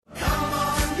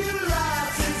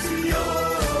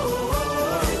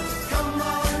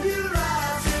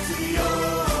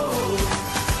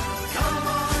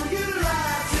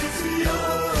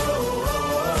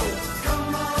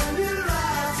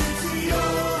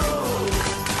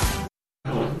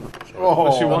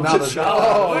Oh, she wants it.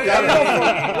 What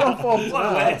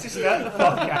a way to start the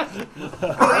podcast.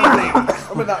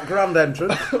 I'm in that grand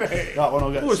entrance. That one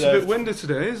will get Oh, it's a bit windy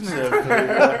today, isn't it?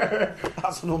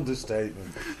 That's an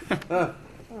understatement.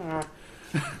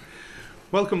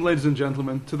 Welcome, ladies and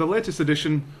gentlemen, to the latest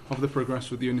edition of the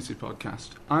Progress with Unity podcast.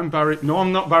 I'm Barry. No,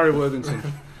 I'm not Barry Worthington.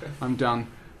 I'm Dan.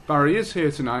 Barry is here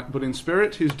tonight, but in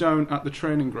spirit, he's down at the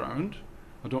training ground.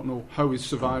 I don't know how he's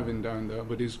surviving down there,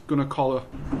 but he's going to call a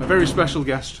very special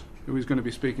guest who he's going to be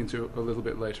speaking to a little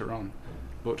bit later on.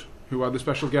 But who are the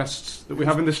special guests that we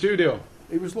have in the studio?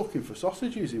 He was looking for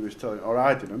sausages, he was telling, or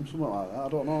hiding them, something like that. I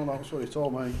don't know, that's what he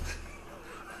told me.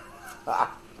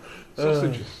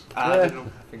 Sausages.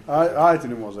 Hiding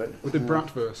them, was it? With the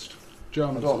bratwurst.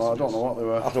 German I don't know what they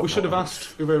were. We should have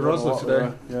asked Uwe Rosler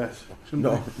today. Yes.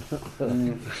 No.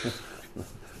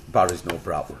 Barry's no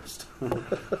bratwurst.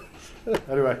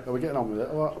 Anyway, are we getting on with it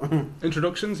or what?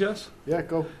 Introductions, yes? Yeah,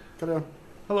 go. Carry on.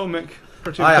 Hello, Mick.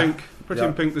 Pretty Hiya. in pink. Pretty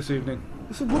in pink this evening.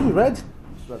 It's a bloody red.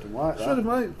 It's red and white, It's red and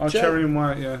white. Oh, cherry and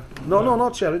white, yeah. No,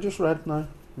 not cherry, just red now.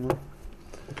 No.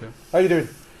 Okay. How you doing?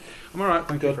 I'm alright,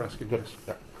 thank you Good. for asking. Good.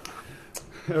 Yes.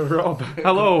 Rob,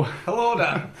 hello. Hello,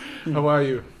 Dan. How are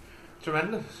you?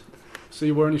 Tremendous. So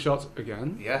you wearing your shorts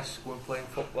again? Yes, we're playing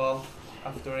football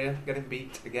after here, getting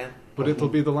beat again. But it'll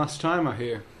be the last time, I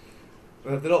hear.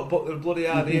 Well, if they don't put their bloody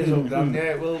ideas up, Dan,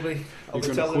 yeah, it will be. I'll You're be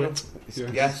gonna telling them.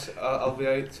 quit? Yes, I'll be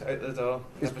out the door,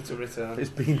 never to return.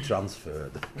 It's been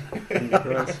transferred.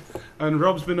 Right. And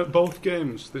Rob's been at both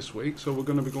games this week, so we're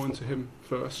going to be going to him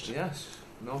first. Yes,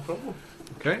 no problem.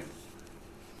 Okay.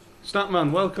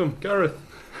 Statman, welcome. Gareth.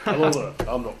 Hello there.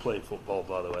 I'm not playing football,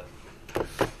 by the way.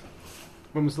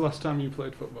 When was the last time you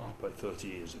played football? About 30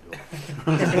 years ago.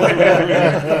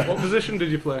 What position did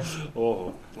you play?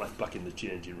 Oh, left back in the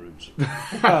changing rooms.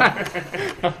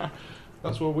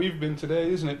 That's where we've been today,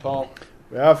 isn't it, Paul?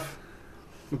 We have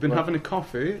We've been having a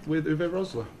coffee with Uwe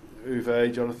Rosler.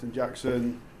 Uwe, Jonathan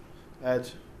Jackson,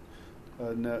 Ed,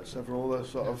 and several other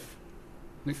sort of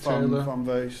Nick Taylor,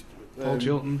 fan-based, Paul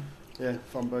Chilton. yeah,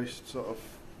 fan-based sort of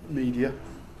media.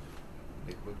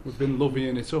 We've been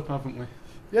loving it up, haven't we?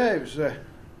 Yeah, it was an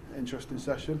interesting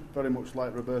session, very much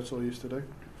like Roberto used to do.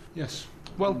 Yes.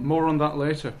 Well, more on that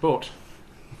later, but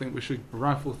I think we should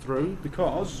rifle through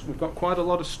because we've got quite a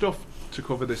lot of stuff to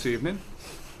cover this evening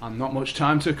and not much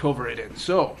time to cover it in.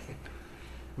 So,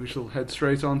 we shall head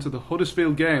straight on to the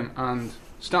Huddersfield game, and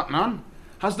Statman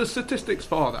has the statistics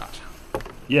for that.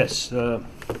 Yes,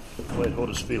 played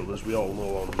Huddersfield, as we all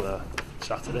know, on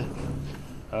Saturday.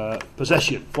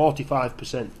 Possession,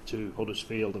 45% to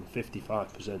Huddersfield and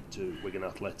 55% to Wigan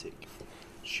Athletic.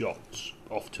 Shots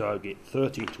off target,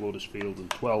 13 to Huddersfield and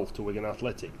 12 to Wigan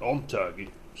Athletic. On target,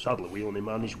 sadly, we only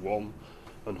managed 1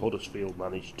 and Huddersfield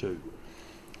managed 2.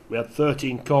 We had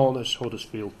 13 corners,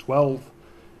 Huddersfield 12.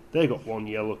 They got 1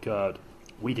 yellow card.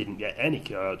 We didn't get any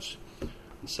cards.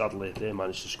 And sadly, they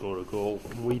managed to score a goal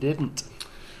and we didn't.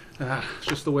 It's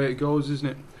just the way it goes, isn't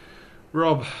it?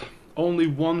 Rob, only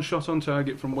 1 shot on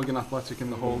target from Wigan Athletic in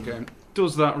the whole game.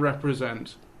 Does that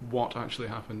represent what actually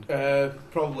happened?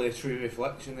 Probably a true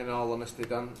reflection, in all honesty,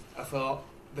 Dan. I thought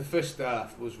the first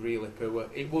half was really poor.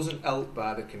 It wasn't helped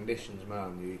by the conditions,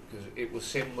 mind you, because it was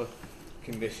similar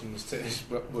conditions to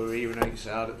what we're hearing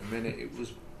outside at the minute. It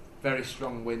was very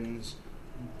strong winds,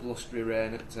 blustery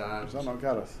rain at times. Is that not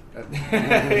Gareth?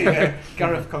 Yeah,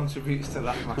 Gareth contributes to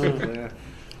that massively. Yeah.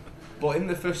 But in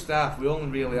the first half, we only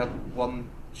really had 1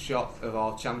 shot of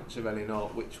our chance of any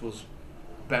note, which was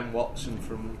Ben Watson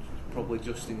from probably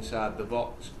just inside the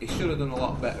box. He should have done a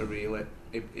lot better, really.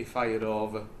 He fired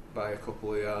over by a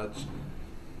couple of yards.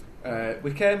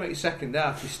 We came at the second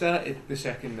half. We started the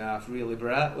second half really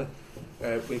brightly.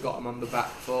 We got them on the back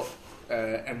foot,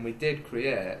 and we did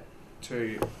create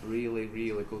 2 really,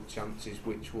 really good chances,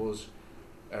 which was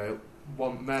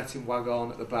one Martin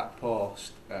Waghorn at the back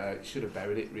post. Should have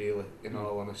buried it, really, in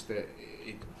all honesty.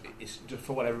 It's just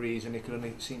for whatever reason he could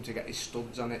only seem to get his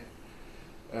studs on it.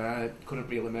 Couldn't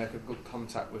really make a good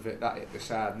contact with it. That hit the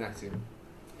side netting.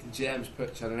 James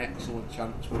Pitch had an excellent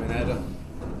chance with an header,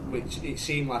 which it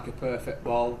seemed like a perfect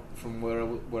ball from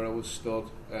where I was stood.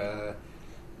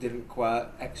 Didn't quite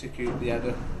execute the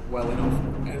header well enough,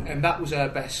 and that was our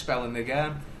best spell in the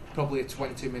game. Probably a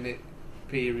 20-minute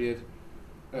period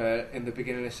in the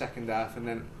beginning of the second half, and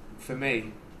then for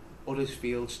me,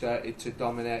 Huddersfield started to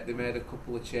dominate. They made a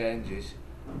couple of changes,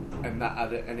 and that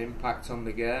had an impact on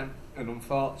the game. And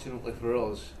unfortunately for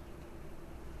us,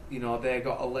 you know, they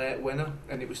got a late winner,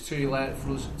 and it was too late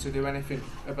for us to do anything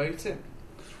about it.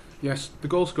 Yes, the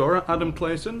goal scorer, Adam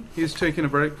Clayton, he's taking a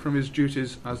break from his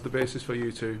duties as the basis for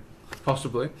you two,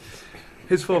 possibly.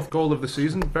 His 4th goal of the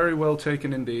season, very well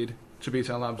taken indeed. to beat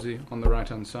Al Abzi on the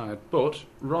right-hand side. But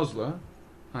Rosler,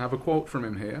 I have a quote from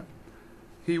him here.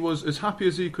 He was as happy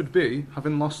as he could be,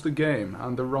 having lost the game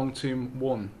and the wrong team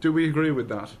won. Do we agree with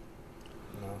that?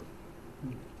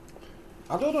 No.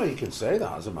 I don't know you can say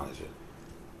that as a manager.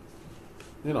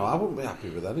 You know, I wouldn't be happy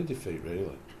with any defeat,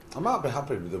 really. I might be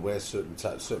happy with the way certain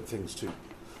things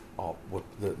or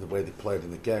the way they played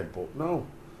in the game, but no.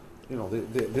 You know,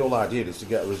 the whole idea is to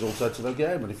get a result out of the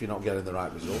game, and if you're not getting the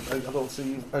right result, I don't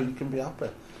see how you can be happy.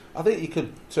 I think you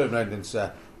could turn around and say,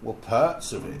 well,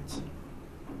 parts of it,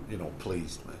 you know,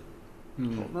 pleased me.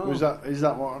 But no. Is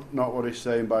that not what he's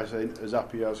saying by saying as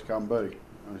happy as can be?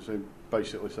 And he's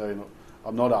basically saying,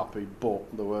 I'm not happy,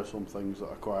 but there were some things that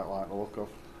I quite like the look of.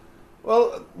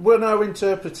 Well, we're now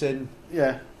interpreting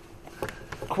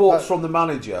quotes from the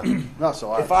manager. That's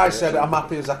all. If I said I'm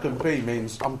happy as I can be,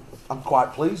 means I'm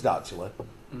quite pleased actually,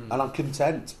 and I'm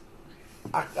content.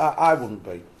 I wouldn't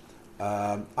be.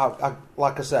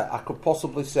 Like I said, I could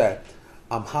possibly say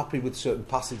I'm happy with certain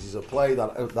passages of play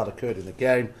that occurred in the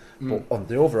game, but on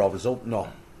the overall result, no.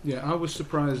 Yeah, I was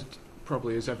surprised,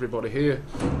 probably as everybody here,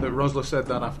 that Rosler said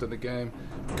that after the game,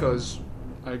 because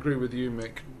I agree with you,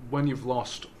 Mick. When you've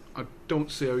lost, I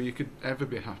don't see how you could ever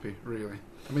be happy, really.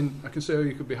 I mean, I can see how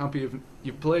you could be happy if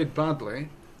you played badly,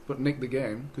 but nicked the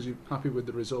game, because you're happy with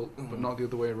the result, but not the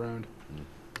other way around.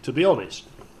 To be honest,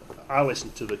 I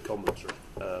listened to the commentary,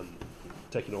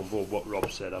 taking on board what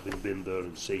Rob said, having been there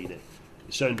and seen it.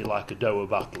 It sounded like a Doha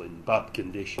battle in bad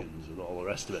conditions and all the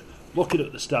rest of it. Looking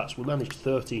at the stats, we managed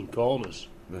 13 corners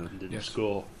and didn't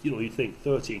score. You know, you'd think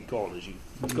 13 corners,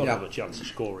 you've got to have a chance of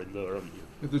scoring there, haven't you?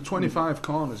 There were 25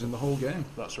 corners in the whole game.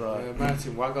 That's right.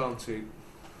 Martin Waghorn took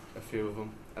a few of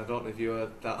them. I don't know if you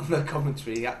heard that on the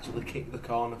commentary. He actually kicked the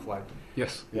corner flag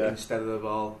instead of the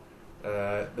ball.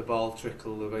 The ball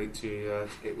trickled about 2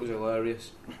 yards. It was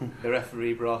hilarious. The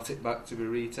referee brought it back to be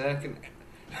retaken.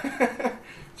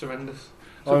 Tremendous.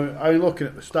 I'm looking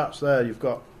at the stats there. You've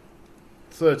got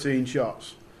 13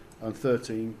 shots and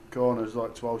 13 corners,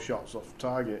 like 12 shots off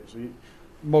target. So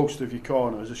most of your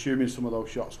corners, assuming some of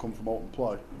those shots come from open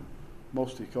play,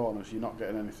 most of your corners, you're not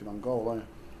getting anything on goal, are you?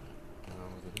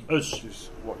 Which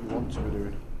is what you want to be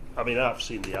doing. I mean, I've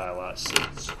seen the highlights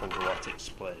since on the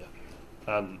Latics player,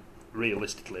 and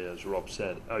realistically, as Rob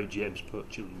said, how James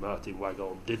Purchell and Martin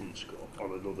Waghorn didn't score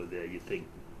on another day, you think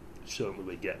certainly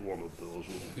we get one of those.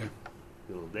 Yeah.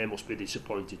 You know, they must be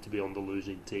disappointed to be on the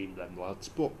losing team, them lads.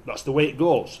 But that's the way it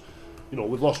goes. You know,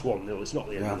 we've lost 1-0. It's not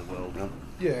the end of the world.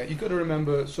 Yeah, you've got to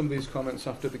remember some of these comments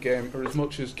after the game are as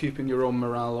much as keeping your own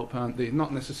morale up, aren't they?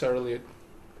 Not necessarily.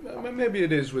 Maybe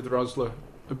it is with Rosler.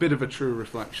 A bit of a true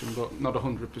reflection, but not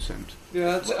 100%.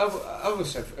 Yeah, I would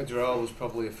say a draw was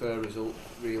probably a fair result,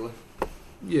 really.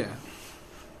 Yeah.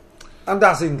 And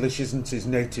as English isn't his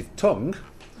native tongue,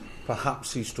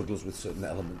 perhaps he struggles with certain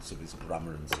elements of his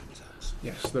grammar and syntax.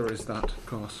 Yes, there is that, of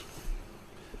course.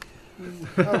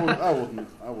 I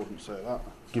wouldn't say that.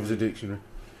 Give us a dictionary.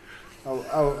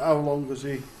 How long has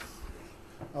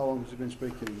he been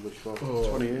speaking English for?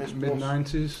 20 years.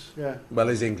 Mid-90s. Yeah. Well,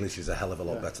 his English is a hell of a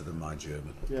lot better than my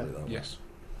German. Yeah. Yes.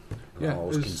 I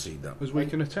always concede that. As we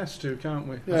can attest to, can't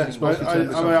we? Yeah.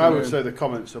 I would say the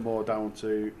comments are more down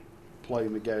to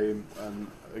playing the game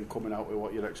and coming out with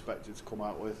what you're expected to come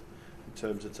out with in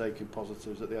terms of taking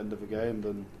positives at the end of the game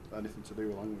than anything to do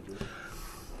with languages.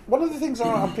 One of the things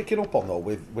I'm picking up on, though,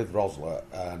 with Rosler,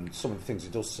 and some of the things he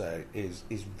does say, is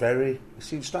very...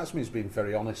 It strikes me as being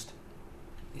very honest.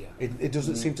 Yeah. It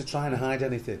doesn't seem to try and hide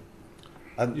anything.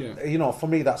 And, you know, for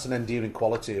me, that's an endearing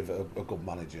quality of a good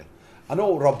manager. I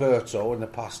know Roberto, in the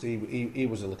past, he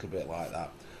was a little bit like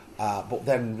that. But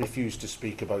then refused to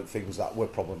speak about things that were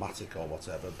problematic or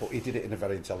whatever. But he did it in a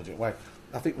very intelligent way.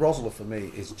 I think Rosler, for me,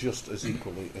 is just as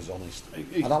equally as honest.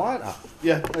 And I like that.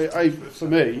 Yeah, for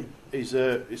me, it's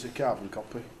a carbon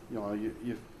copy. You know,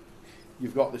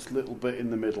 you've got this little bit in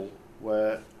the middle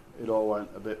where it all went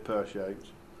a bit pear-shaped.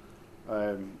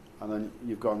 And then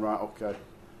you've gone, right, okay.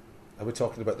 Are we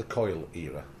talking about the Coyle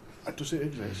era? Does it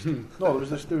exist? No,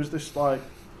 there was this like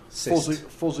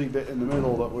fuzzy bit in the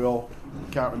middle that we all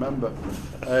can't remember.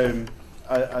 And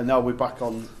now we're back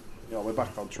on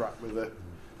track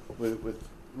with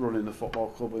running the football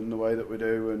club in the way that we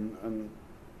do and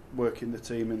working the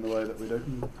team in the way that we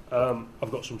do.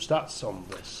 I've got some stats on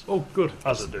this. Oh, good.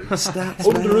 As I do. Stats,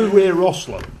 Under Uwe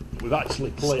Rosler, we've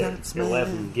actually played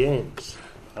 11 games.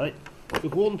 Right?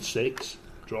 We've won 6,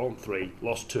 drawn 3,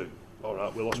 lost 2. All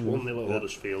right, we lost 1-0 at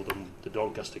Huddersfield, and the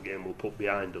Doncaster game we'll put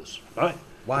behind us. Right?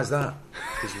 Why is that?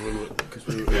 Because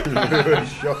we were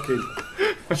shocking.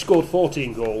 We scored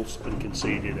 14 goals and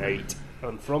conceded 8.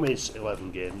 And from his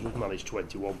 11 games, we've managed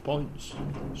 21 points.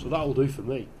 So that'll do for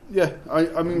me. Yeah,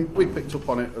 I mean, we picked up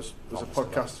on it as a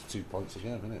podcast 2 points a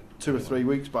game, isn't it? 2 or 3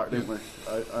 weeks back, didn't we?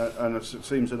 And it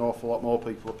seems an awful lot more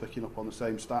people are picking up on the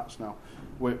same stats now.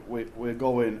 We're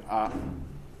going at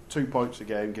 2 points a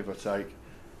game, give or take,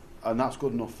 and that's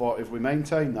good enough for, if we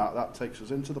maintain that, that takes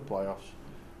us into the playoffs,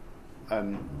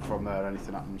 and from there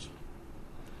anything happens.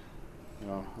 You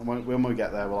know, and when we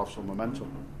get there, we'll have some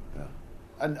momentum. Yeah.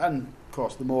 And of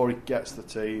course, the more it gets the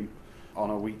team on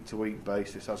a week-to-week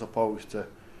basis, as opposed to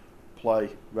play,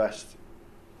 rest,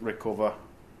 recover,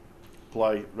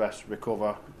 play, rest,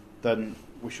 recover, then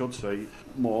we should see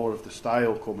more of the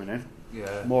style coming in,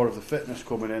 more of the fitness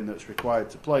coming in that's required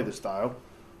to play the style.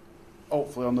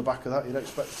 Hopefully on the back of that you'd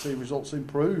expect to see results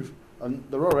improve, and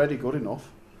they're already good enough.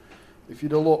 If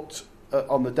you'd have looked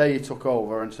on the day you took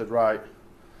over and said, right,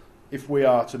 if we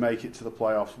are to make it to the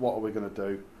playoffs, what are we going to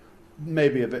do?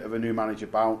 Maybe a bit of a new manager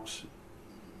bounce.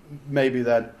 Maybe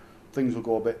then things will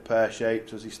go a bit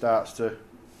pear-shaped as he starts to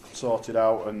sort it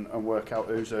out and work out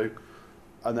who's who.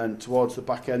 And then towards the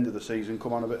back end of the season,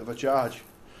 come on a bit of a charge.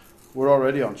 We're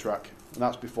already on track, and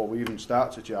that's before we even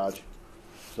start to charge.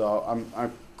 So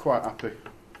I'm quite happy,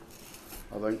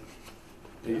 I think.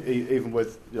 Even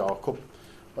with, you know, a couple,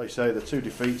 like you say, the 2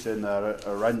 defeats in there are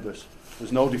horrendous.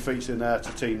 There's no defeats in there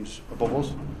to teams above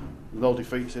us. There's no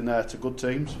defeats in there to good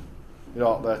teams. You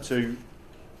know, they're 2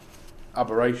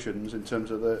 aberrations in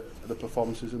terms of the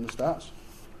performances and the stats.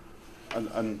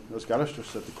 And as Gareth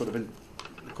just said, there could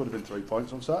have been 3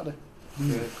 points on Saturday.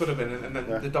 Yeah, it could have been. And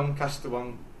then the Doncaster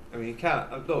one, I mean, I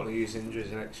don't want to use injuries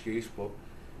as an excuse, but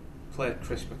played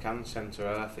Chris McCann centre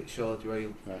half. It showed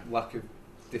you a lack of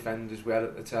defenders we had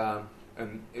at the time,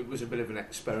 and it was a bit of an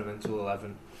experimental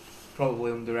 11.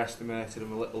 Probably underestimated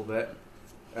them a little bit.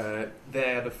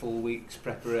 They had a full week's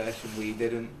preparation, we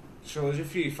didn't. So there's a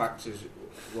few factors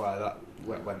why that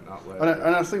went that way.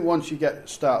 And I think once you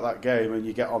start that game and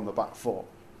you get on the back foot,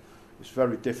 it's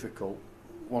very difficult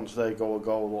once they go a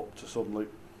goal up to suddenly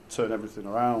turn everything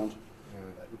around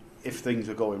if things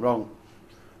are going wrong.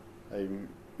 You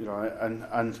know,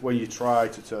 and when you try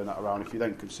to turn that around, if you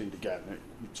then concede again,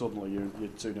 suddenly you're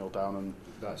 2-0 down and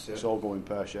it's all going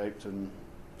pear-shaped, and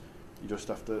you just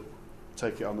have to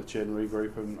take it on the chin,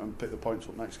 regroup and pick the points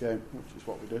up next game, which is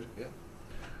what we did. Yeah.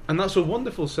 And that's a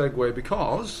wonderful segue,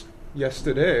 because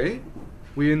yesterday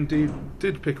we indeed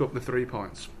did pick up the 3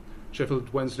 points.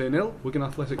 Sheffield Wednesday 0, Wigan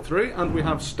Athletic 3, and we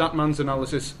have Statman's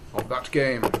analysis of that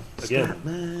game. Again,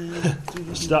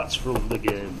 stats from the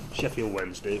game: Sheffield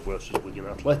Wednesday versus Wigan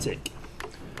Athletic.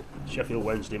 Sheffield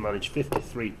Wednesday managed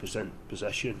 53%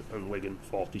 possession and Wigan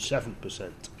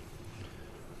 47%.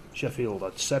 Sheffield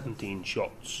had 17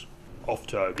 shots off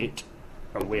target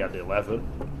and we had 11.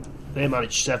 They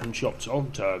managed 7 shots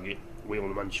on target, we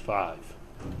only managed 5.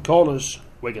 Corners,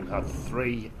 Wigan had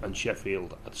 3 and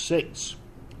Sheffield had 6.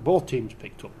 Both teams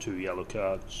picked up 2 yellow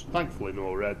cards, thankfully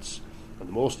no reds, and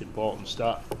the most important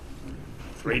stat,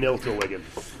 3-0 to Wigan.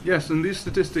 Yes, and these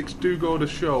statistics do go to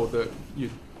show that you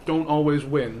don't always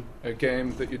win a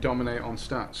game that you dominate on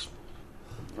stats.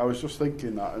 I was just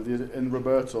thinking that in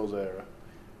Roberto's era,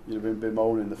 you'd have been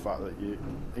bemoaning the fact that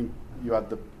you had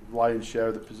the lion's share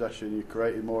of the possession, you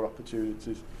created more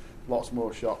opportunities, lots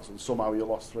more shots, and somehow you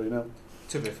lost 3-0.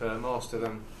 To be fair, most of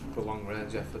them were long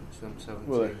range efforts, them 17.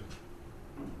 Were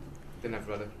they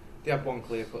never had they had one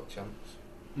clear cut chance.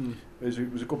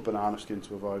 It was a good banana skin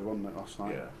to avoid, wasn't it, last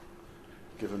night? Yeah.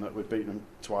 Given that we've beaten them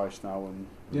twice now and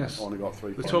only got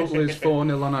 3 The points. total is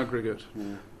 4-0 on aggregate.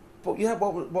 Yeah. But yeah,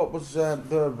 what was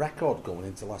the record going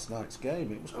into last night's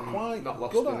game? It was quite not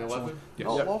lost good, in actually. 11. Yes.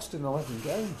 Not lost in 11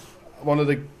 games. One of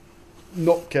the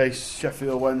nutcase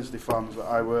Sheffield Wednesday fans that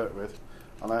I work with,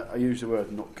 and I use the word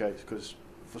nutcase because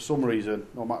for some reason,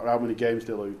 no matter how many games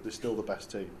they lose, they're still the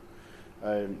best team.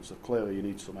 So clearly you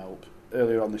need some help.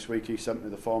 Earlier on this week he sent me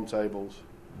the form tables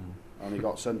and he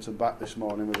got sent them back this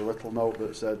morning with a little note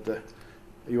that said, are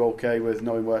you okay with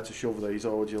knowing where to shove these,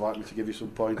 or would you like me to give you some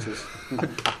pointers?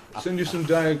 Send you some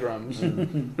diagrams.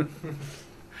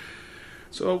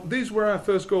 So these were our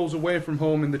first goals away from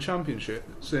home in the Championship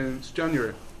since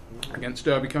January against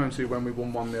Derby County when we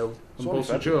won 1-0 on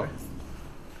Bolsa Joe.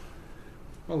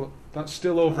 Well, look, that's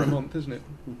still over a month, isn't it?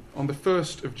 On the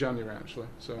 1st of January, actually.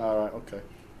 So All right, okay.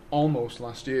 almost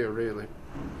last year, really.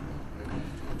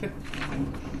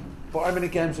 But how many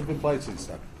games have we played since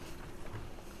then?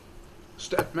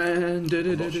 Stepman,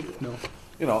 no.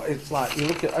 You know, it's like, you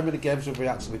look at how many games have we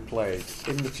actually played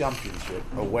in the Championship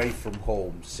away from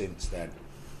home since then.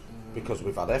 Because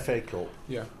we've had FA Cup,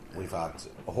 Yeah. we've had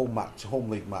home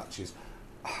league matches.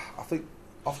 I think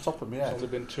off the top of my There's head. only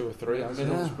been 2 or 3.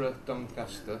 hasn't it? Middlesbrough,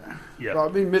 Doncaster. Yeah. But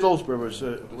I mean,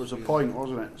 Middlesbrough was a point,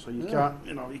 wasn't it? So you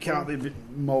can't be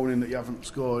moaning that you haven't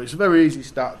scored. It's a very easy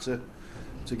stat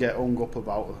to get hung up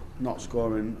about not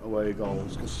scoring away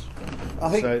goals, because I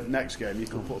think next game you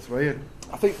could put 3 in.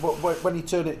 I think when you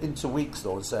turn it into weeks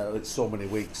though and say it's so many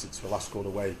weeks since we last scored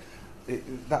away,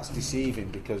 that's deceiving,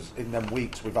 because in them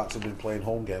weeks we've actually been playing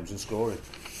home games and scoring.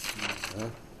 Yeah.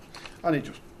 And it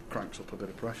just cranks up a bit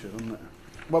of pressure, doesn't it?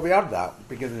 Well, we had that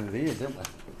beginning of the year, didn't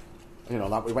we? You know,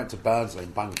 like we went to Barnsley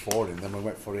and banged 4 in, then we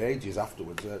went for ages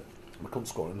afterwards. We couldn't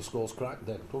score and the scores cracked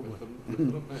then,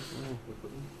 couldn't we?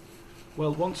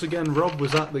 Well, once again, Rob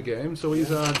was at the game, so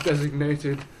he's our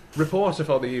designated reporter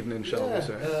for the evening, shall we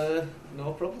say?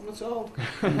 No problem at all.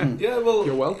 Yeah, well,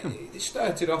 You're welcome. It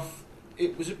started off,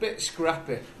 it was a bit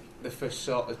scrappy the first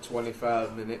sort of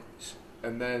 25 minutes,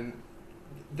 and then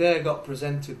they got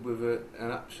presented with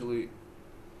an absolute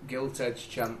gilt-edged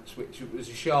chance, which was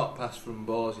a short pass from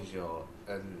Borzijor,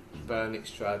 and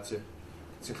Burnix tried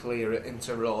to clear it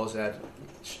into Rowe's head.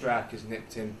 Strikers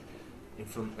nipped in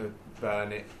front of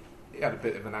Burnett. He had a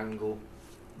bit of an angle,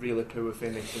 really poor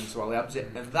finish into Ali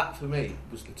Abzit, and that for me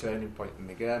was the turning point in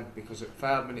the game, because at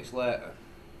 5 minutes later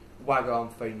Waghorn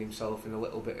found himself in a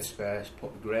little bit of space,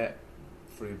 put a great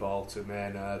through ball to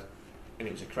Maynard, and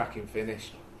it was a cracking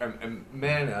finish. And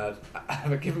Maynard,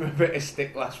 I gave him a bit of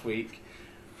stick last week,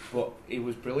 but he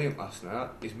was brilliant last night.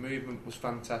 His movement was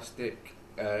fantastic.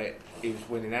 He was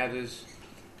winning headers.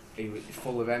 He was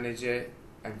full of energy,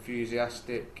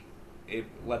 enthusiastic. He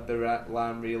led the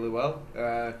line really well.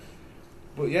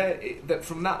 But yeah,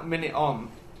 from that minute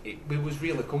on, we was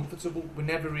really comfortable. We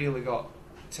never really got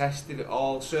tested at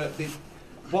all. So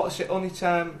what's the only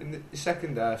time in the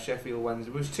second half Sheffield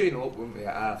Wednesday, we was 2-0 up, weren't we,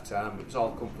 at half time. It was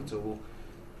all comfortable.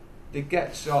 They'd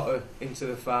get sort of into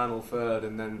the final third,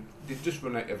 and then they'd just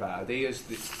run out of ideas.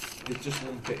 They'd just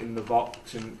lump it in the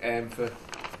box and aim for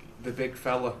the big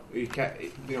fella who kept,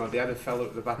 they had a fella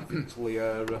at the back of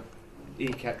Toliera. He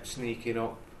kept sneaking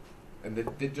up, and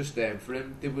they'd just aim for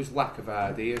him. There was lack of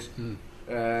ideas.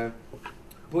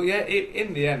 But yeah,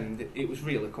 in the end, it was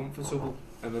really comfortable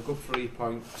and a good 3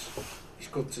 points. It's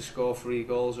good to score 3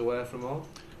 goals away from home.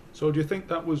 So do you think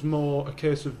that was more a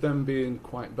case of them being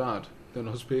quite bad than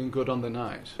us being good on the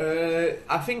night?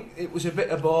 I think it was a bit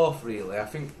of both, really. I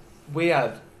think we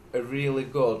had a really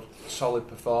good, solid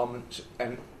performance,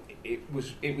 and it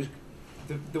was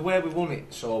the way we won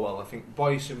it so well. I think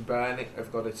Boyce and Burnett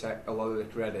have got to take a lot of the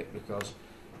credit, because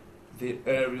the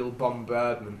aerial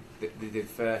bombardment that they did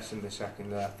first in the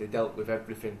second half, they dealt with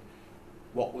everything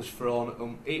what was thrown at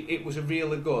them. It was a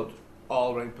really good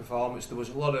all-round performance. There was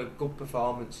a lot of good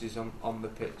performances on the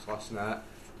pitch last night,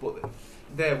 but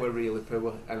they were really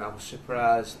poor, and I was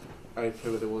surprised how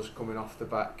poor they was coming off the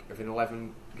back of an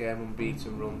 11-game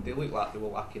unbeaten run. They looked like they were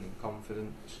lacking in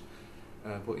confidence,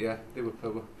 but yeah, they were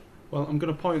poor. Well, I'm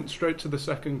going to point straight to the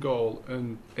second goal,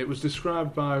 and it was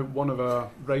described by one of our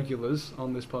regulars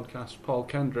on this podcast, Paul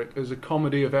Kendrick, as a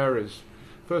comedy of errors.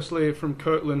 Firstly, from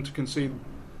Kirkland to concede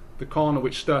the corner,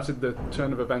 which started the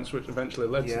turn of events which eventually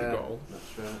led to the goal.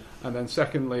 That's right. And then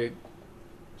secondly,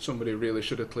 somebody really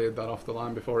should have cleared that off the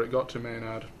line before it got to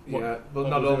Maynard. But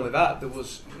not only that, there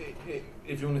was,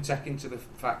 if you want to take into the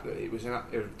fact that it was a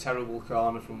terrible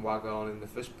corner from Waghorn in the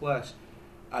first place,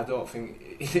 I don't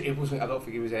think it wasn't. I don't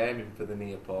think he was aiming for the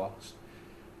near post.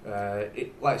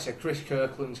 Like I said, Chris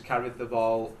Kirkland's carried the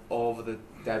ball over the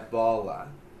dead ball line.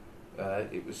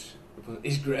 It was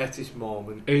his greatest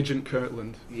moment. Agent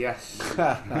Kirkland. Yes,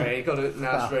 he got a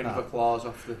nice round of applause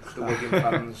off the Wigan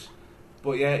fans.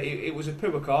 But yeah, it was a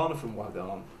poor corner from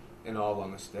Waghorn, in all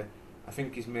honesty. I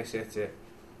think he's mishit it.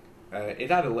 It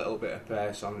had a little bit of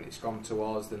pace on it. It's gone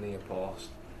towards the near post.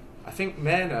 I think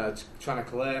Maynard's trying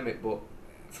to claim it, but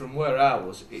from where I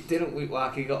was, it didn't look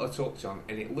like he got a touch on,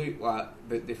 and it looked like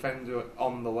the defender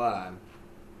on the line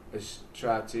has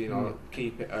tried to,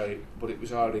 keep it out, but it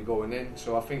was already going in.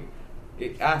 So I think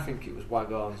it was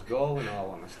Waghorn's goal, in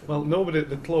all honesty. Well, nobody at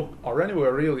the club or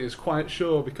anywhere really is quite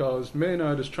sure, because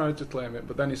Maynard has tried to claim it,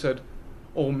 but then he said,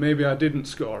 "Oh, maybe I didn't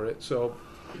score it." So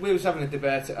we was having a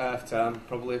debate at half time,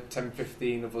 probably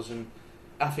 10-15 of us, and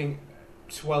I think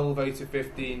 12 out of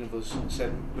 15 of us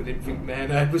said we didn't think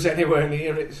Maynard was anywhere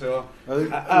near it, so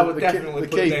I would definitely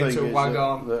put it down to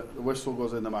Waghorn. The whistle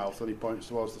goes in the mouth and he points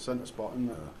towards the centre spot,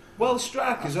 isn't it? Well,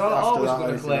 strikers are always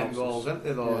going to claim goals, aren't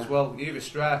they, though, as well? You're a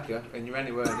striker and you're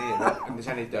anywhere near it, and there's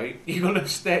any doubt, you're going to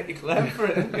stake your claim for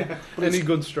it, aren't you? Any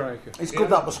good striker. It's good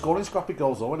that we're scoring scrappy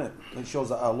goals, though, isn't it? It shows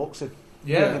that our luck's in.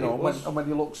 Yeah, when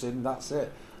your luck's in, that's it.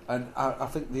 And I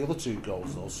think the other 2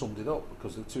 goals, though, summed it up,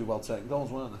 because they're 2 well-taken goals,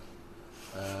 weren't they?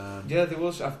 Yeah, there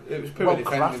was. It was poor Well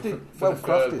defending crafted, for well the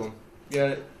third crafted. one.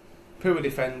 Yeah, poor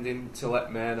defending to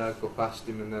let Maynard go past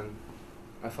him, and then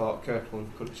I thought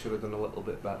Kirkland should have done a little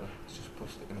bit better. It's just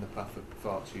pushed it in the path of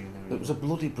fortune. It was a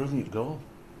bloody brilliant goal.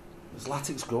 It was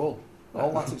Latic's goal.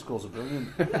 All Latic's goals are brilliant.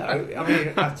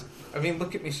 Yeah, I mean,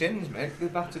 look at my sins, mate. They're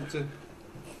battered to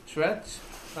shreds.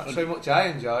 That's how much I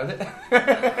enjoyed it.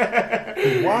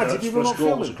 Why did you run First off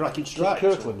goal was a filming? cracking strike.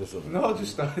 Kirkland or something? No,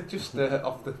 just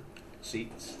off the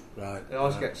seats. Right. They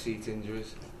always right. get seat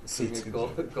injuries. Seat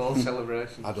Goal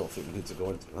celebration. I don't think we need to go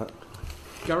into that.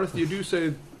 Gareth, you do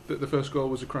say that the first goal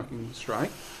was a cracking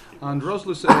strike, and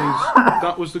Rosler says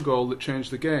that was the goal that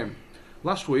changed the game.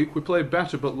 Last week we played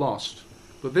better but lost,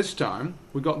 but this time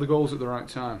we got the goals at the right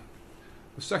time.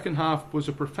 The second half was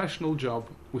a professional job,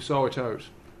 we saw it out.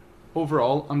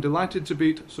 Overall, I'm delighted to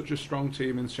beat such a strong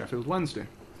team in Sheffield Wednesday.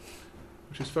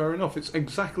 Which is fair enough, it's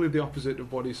exactly the opposite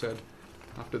of what he said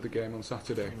after the game on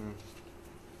Saturday.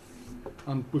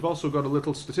 And we've also got a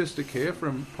little statistic here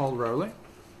from Paul Rowley,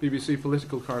 BBC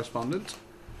political correspondent.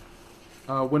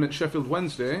 Win at Sheffield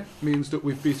Wednesday means that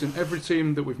we've beaten every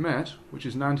team that we've met, which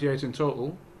is 98 in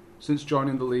total, since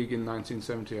joining the league in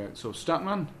 1978. So,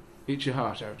 Statman, eat your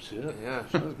heart out. Yeah.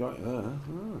 That's got you there.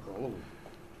 Oh.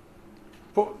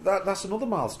 But that's another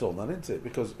milestone then, isn't it?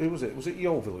 Because who was it? Was it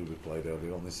Yeovil who we played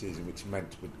earlier on this season, which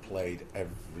meant we'd played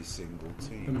every single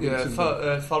team?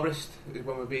 Yeah, Forest,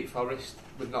 when we beat Forest,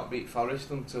 we'd not beat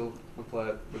Forest until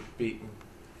we'd beaten.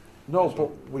 No,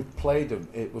 but we've played them.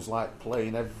 It was like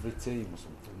playing every team or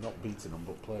something. Not beating them,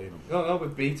 but playing them. No, we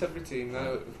beat every team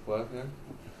now that we've played, yeah.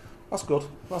 That's good.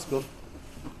 That's good.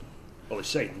 Well, he's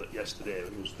saying that yesterday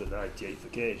was the 98th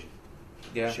occasion.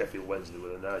 Yeah. Sheffield Wednesday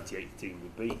were the 98th team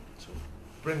we beat. So.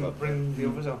 Bring the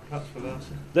others on, that's for us.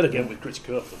 Then again, with Chris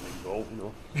Kirkland involved,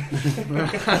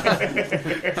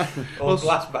 Or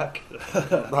Glassback.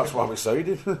 That's why we say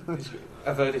it.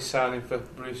 I've heard he's signing for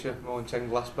Borussia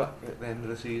Mönchengladbach at the end of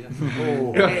the season.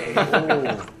 Oh.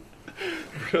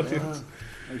 Brilliant.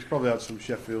 He's probably had some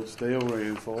Sheffield steel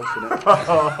reinforcing it.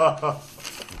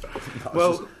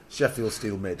 Well, Sheffield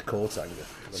Steel made coat hanger.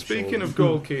 speaking of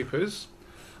goalkeepers,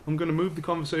 I'm going to move the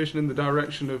conversation in the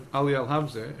direction of Ali El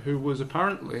Habsi, who was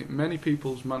apparently many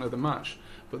people's man of the match.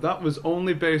 But that was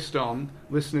only based on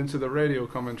listening to the radio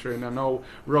commentary, and I know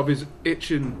Rob is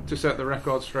itching to set the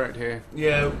record straight here.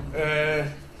 Yeah,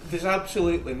 there's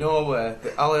absolutely no way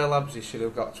that Ali El Habsi should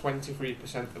have got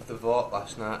 23% of the vote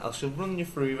last night. I shall run you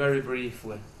through very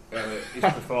briefly his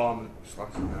performance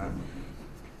last night.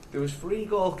 There was 3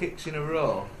 goal kicks in a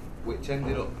row, which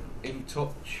ended up in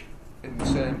touch in the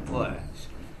same place.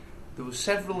 There were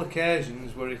several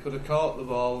occasions where he could have caught the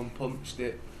ball and punched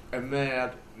it and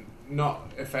made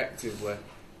not effectively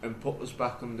and put us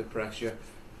back under pressure.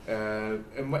 And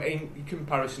in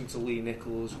comparison to Lee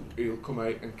Nichols, who'll come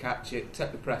out and catch it,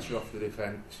 take the pressure off the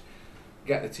defence,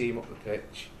 get the team up the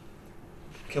pitch,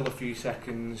 kill a few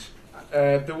seconds.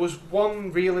 There was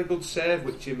one really good save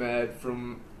which he made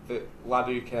from the lad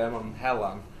who came on,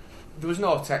 Hellan. There was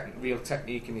no real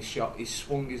technique in his shot. He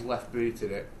swung his left boot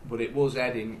at it, but it was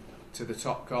heading to the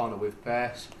top corner with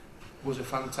pace. It was a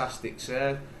fantastic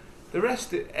save. The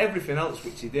rest, everything else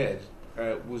which he did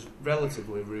was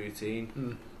relatively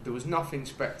routine. There was nothing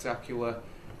spectacular,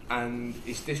 and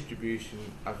his distribution,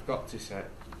 I've got to say,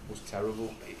 was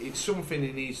terrible. It's something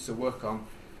he needs to work on,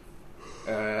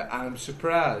 and I'm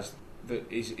surprised that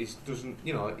it doesn't.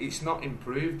 It's not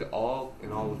improved at all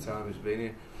in all the time he's been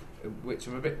here, which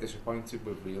I'm a bit disappointed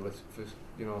with, really, for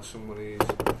someone who's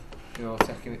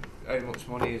taking it, how much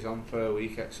money he's on per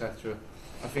week, etc.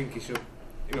 I think he should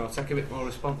take a bit more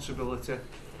responsibility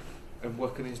and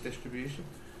work on his distribution.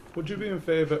 Would you be in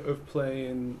favour of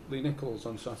playing Lee Nichols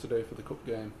on Saturday for the cup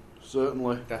game?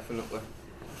 Certainly. Definitely.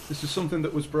 This is something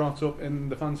that was brought up in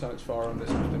the fan sites forum this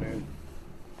afternoon.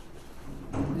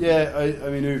 Yeah, I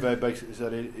mean, Uwe basically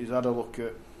said he's had a look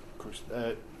at Chris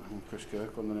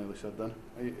Kirkland, I nearly said then.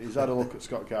 He's had a look at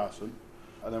Scott Carson,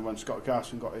 and then when Scott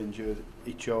Carson got injured,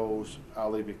 he chose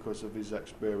Ali because of his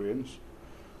experience.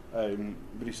 But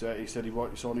he said it's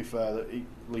only fair that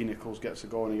Lee Nichols gets a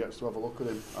go and he gets to have a look at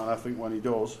him. And I think when he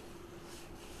does,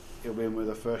 he'll be in with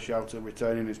a first shout at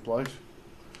retaining his place.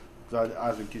 Because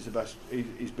I think he's the best.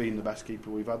 He's been the best keeper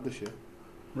we've had this year.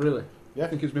 Really? Yeah. I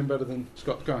think he's been better than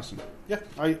Scott Carson. Yeah,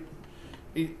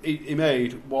 he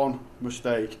made one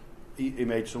mistake. He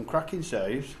made some cracking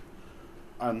saves,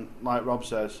 and like Rob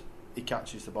says, he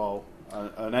catches the ball.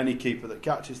 And any keeper that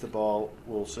catches the ball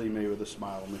will see me with a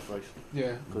smile on my face.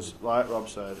 Yeah. Because, like Rob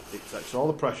said, it takes all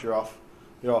the pressure off.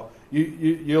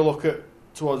 You look at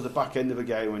towards the back end of a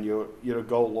game when you're a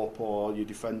goal up or you're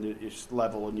defending, it's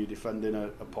level and you're defending a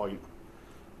point.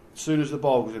 as soon as the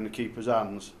ball goes in the keeper's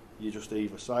hands, you just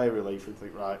heave a sigh of relief and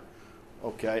think, right,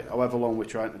 okay, however long we're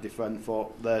trying to defend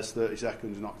for, there's 30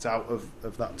 seconds knocked out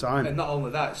of that time. And not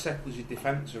only that, it settles your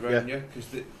defence around you,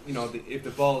 because if the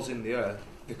ball's in the air,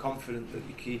 they're confident that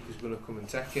your keeper's going to come and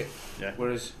take it. Yeah.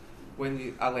 Whereas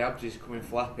when Ali Abdi's coming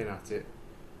flapping at it,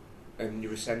 and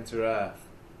you're a centre half,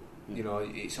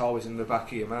 it's always in the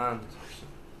back of your mind.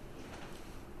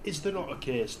 Is there not a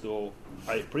case, though?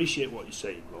 I appreciate what you're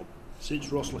saying, Rob. Since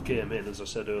Rosler came in, as I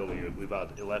said earlier, we've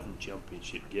had 11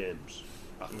 championship games.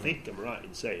 I think I'm right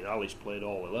in saying Ali's played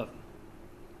all 11.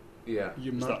 Yeah.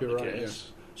 You Is might that be the right, case?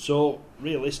 yes. So,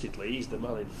 realistically, he's the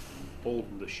man in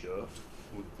holding the shirt.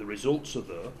 The results are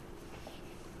there.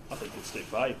 I think he'll stick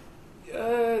by him.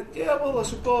 Yeah, well, I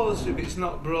suppose if it's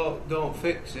not broke, don't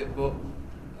fix it, but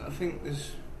I think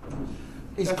there's...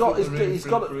 He's got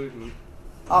improvement.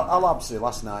 Al Absi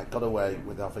last night got away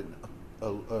with having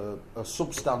a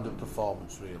substandard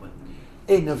performance, really,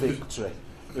 in a victory.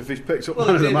 If he's picked up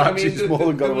one of the matches, he's more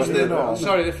than got away with it.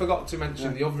 Sorry, I forgot to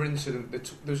mention the other incident.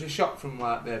 There was a shot from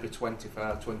like maybe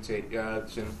 25, 28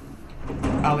 yards, and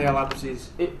Ali Al Absi's...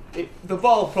 The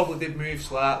ball probably did move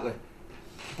slightly,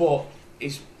 but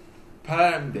he's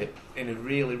palmed it in a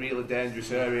really, really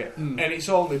dangerous area, and it's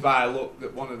only by luck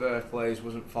that one of their players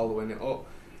wasn't following it up.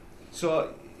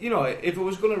 So, if I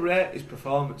was going to rate his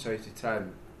performance out of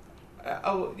 10,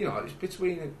 it's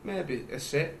between maybe a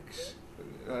 6,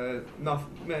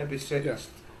 maybe 6, Yeah.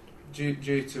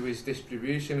 due to his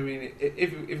distribution. I mean,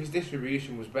 if his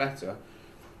distribution was better,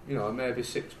 maybe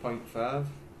 6.5.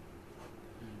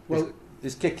 Well,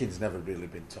 his kicking's never really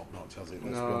been top notch, has it?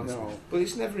 Let's be honest. No. But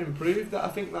it's never improved. I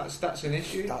think that's an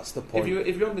issue. That's the point.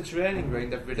 If you're on the training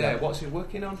ground every day, what's he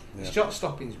working on? Yeah. His shot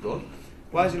stopping's good.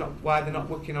 Why are they not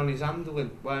working on his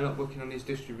handling? Why are they not working on his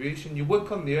distribution? You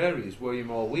work on the areas where you're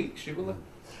more weak, surely.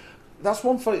 That's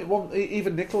one for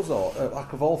even Nichols, though.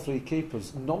 Like of all three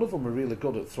keepers, none of them are really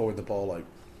good at throwing the ball out.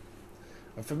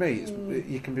 And for me,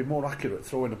 you can be more accurate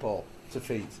throwing the ball to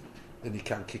feet than you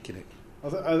can kicking it.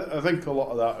 I think a lot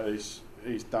of that is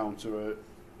down to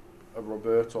a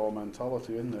Roberto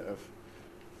mentality, isn't it? Of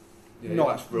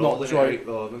not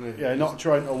trying, not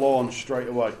trying to launch straight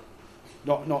away,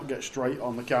 not get straight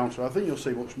on the counter. I think you'll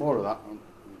see much more of that,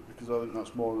 because I think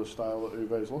that's more of the style that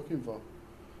Uwe is looking for.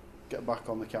 Get back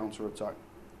on the counter attack.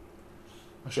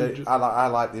 I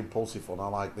like the impulsive one. I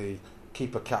like the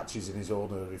keeper catches in his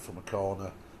own area from a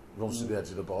corner, runs to the edge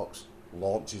of the box,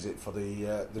 launches it for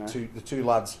the two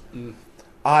lads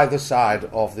either side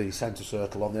of the centre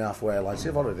circle on the halfway line. See,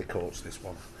 I've already coached this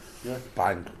one. Yeah.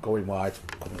 Bang, going wide,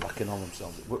 coming back in on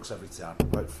themselves. It works every time.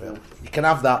 Won't fail. You can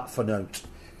have that for note.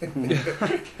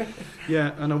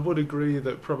 Yeah, and I would agree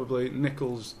that probably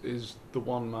Nichols is the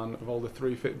one man of all the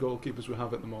 3 fit goalkeepers we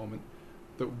have at the moment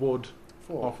that would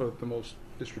offer the most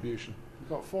distribution. We've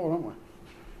got 4, haven't we?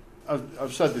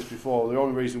 I've said this before. The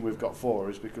only reason we've got 4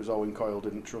 is because Owen Coyle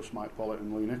didn't trust Mike Pollitt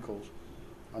and Lee Nichols,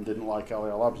 and didn't like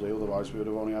Ali Al Absi. Otherwise, we would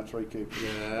have only had 3 keepers.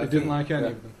 He didn't like any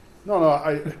of them.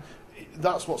 No.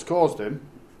 That's what's caused him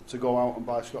to go out and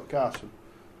buy Scott Carson.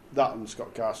 That and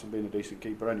Scott Carson being a decent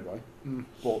keeper anyway.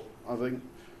 But I think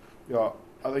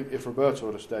if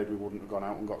Roberto had stayed, we wouldn't have gone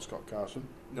out and got Scott Carson.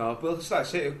 No, but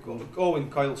that's it. Owen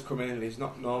Coyle's come in and he's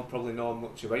not probably known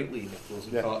much about Lee Nichols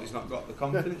and thought he's not got the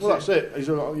confidence. Well, that's it.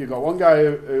 You've got one guy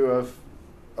who have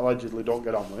allegedly don't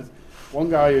get on with, one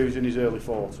guy who's in his early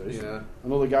 40s,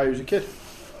 another guy who's a kid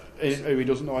who he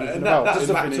doesn't know anything about. That's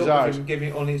in backed his up eyes. with him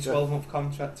giving only a 12-month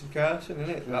contract to Carson,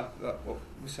 isn't it? That what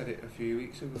we said it a few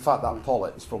weeks ago. The fact that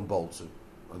Pollitt is from Bolton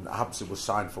and Absi was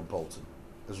signed from Bolton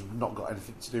has not got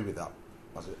anything to do with that,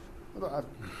 has it?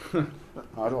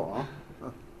 I don't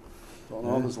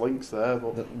know. There's links there,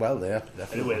 but well, there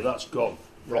definitely. Anyway, that's gone.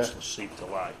 Rosslers seem to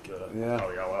like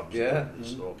Ali Al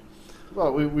Absi. So.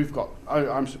 Well, we've got.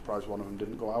 I'm surprised one of them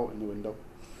didn't go out in the window.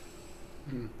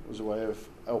 As a way of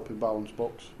helping balance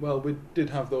books. Well, we did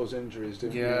have those injuries,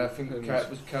 didn't we? Yeah, I think it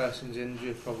was Carson's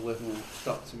injury probably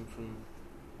stopped him from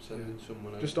sending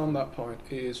someone out. Just on that point,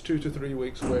 he is 2 to 3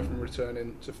 weeks away from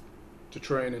returning to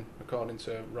training, according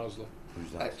to Rosler.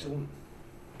 Who's that? Excellent.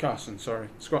 Carson, sorry.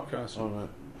 Scott Carson. All right.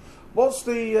 What's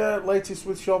the latest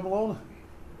with Sean Maloney?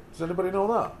 Does anybody know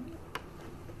that?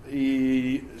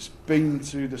 He's been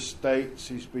to the States,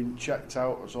 he's been checked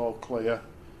out as all clear,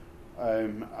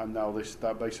 and now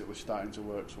they're basically starting to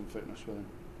work some fitness with him.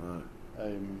 Right.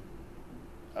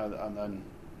 And then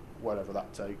whatever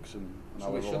that takes. And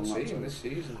So we should see him this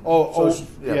season.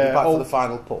 Be back for the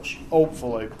final push.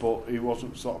 Hopefully, but he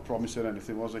wasn't sort of promising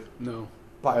anything, was he? No.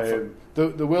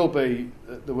 There will be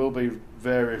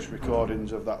various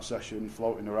recordings of that session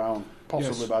floating around,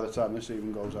 possibly by the time this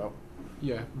even goes out.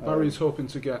 Yeah, Barry's hoping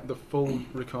to get the full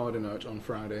recording out on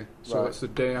Friday, so Right. it's the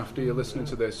day after you're listening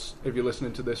to this, if you're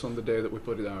listening to this on the day that we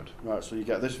put it out. Right, so you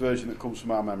get this version that comes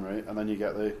from our memory, and then you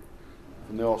get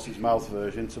from the horse's mouth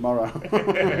version tomorrow.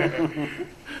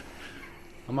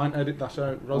 I might edit that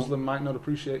out. Rosalind might not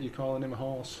appreciate you calling him a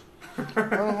horse. Oh,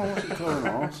 what's he calling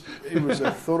a horse? He was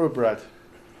a thoroughbred.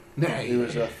 He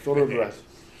was a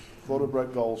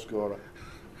thoroughbred goal scorer.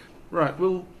 Right,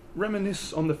 we'll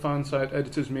reminisce on the Fanside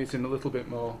editors meeting a little bit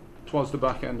more towards the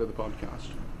back end of the podcast.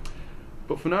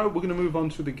 But for now, we're going to move on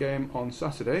to the game on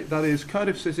Saturday. That is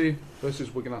Cardiff City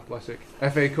versus Wigan Athletic.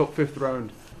 FA Cup 5th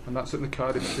round, and that's at the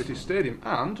Cardiff City Stadium.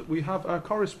 And we have our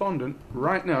correspondent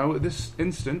right now, at this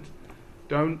instant,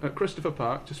 down at Christopher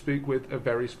Park to speak with a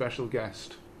very special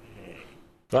guest.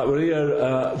 Right, we're here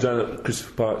down at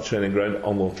Christopher Park training ground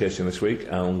on location this week,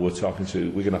 and we're talking to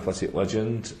Wigan Athletic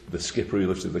legend, the skipper who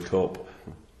lifted the cup,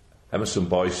 Emerson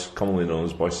Boyce, commonly known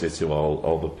as Boyce City to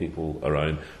all the people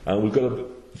around. And we've got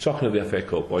talking of the FA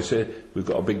Cup, Boyce, we've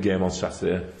got a big game on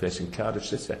Saturday facing Cardiff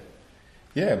City.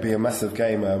 Yeah, it'd be a massive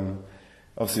game.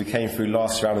 Obviously, we came through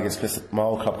last round against my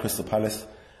old club, Crystal Palace.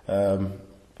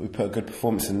 We put a good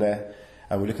performance in there,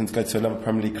 and we're looking to go to another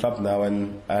Premier League club now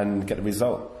and get the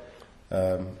result.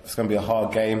 It's going to be a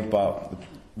hard game, but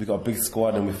we've got a big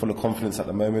squad and we're full of confidence at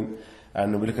the moment,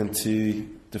 and we're looking to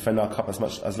defend our cup as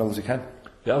long as we can.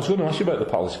 Yeah, I was going to ask you about the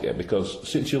Palace game, because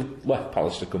since you left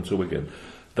Palace to come to Wigan,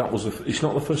 that was it's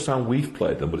not the first time we've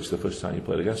played them, but it's the first time you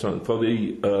played against them. For when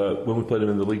we played them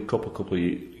in the League Cup a couple of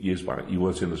years back, you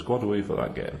weren't in the squad, were you, for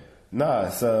that game? No,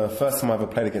 it's the first time I ever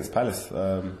played against Palace.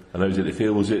 And how did it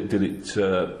feel? Did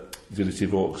it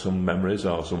evoke some memories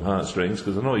or some heartstrings?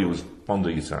 Because I know you was fond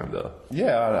of your time there.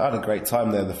 Yeah, I had a great time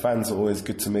there. The fans are always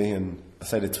good to me, and I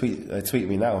say they tweet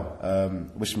me now,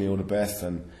 wish me all the best,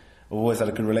 and I've always had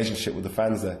a good relationship with the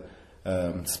fans there.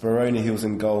 Speroni, he was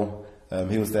in goal.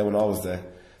 He was there when I was there,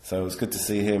 so it was good to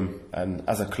see him. And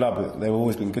as a club, they've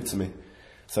always been good to me.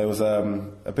 So it was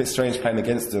a bit strange playing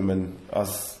against them, and I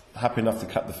was happy enough to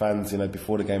clap the fans,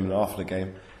 before the game and after the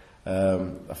game.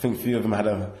 I think a few of them had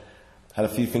a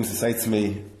few things to say to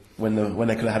me when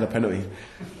they could have had a penalty,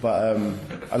 but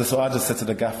I just said to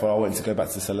the gaffer I wanted to go back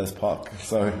to Sellers Park,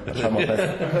 so I tried my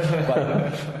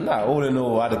best. But all in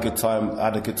all, I had a good time.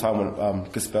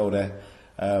 Good spell there.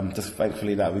 Just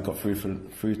thankfully that we got through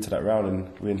to that round,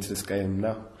 and we're into this game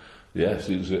now. Yes,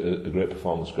 it was a great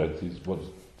performance, Greg. What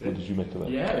did you make of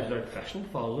that? Yeah, it was very professional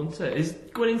performance, wasn't it? Is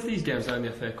going into these games down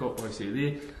the FA Cup,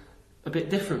 obviously, a bit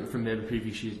different from maybe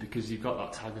previous years because you've got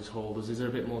that tag as holders. Is there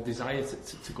a bit more desire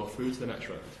to go through to the next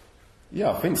round?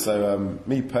 Yeah, I think so.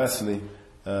 Me personally,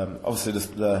 obviously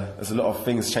there's a lot of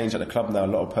things change at the club now, a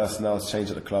lot of personnel has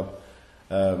changed at the club,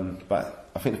 but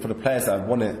I think for the players that have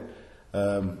won it,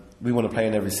 we want to play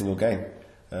in every single game.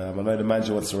 I know the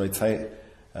manager wants to rotate.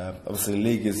 Obviously the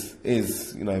league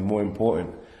is more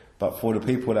important, but for the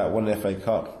people that won the FA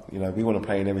Cup, we want to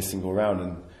play in every single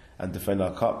round and defend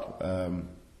our cup.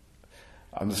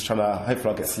 I'm just trying to,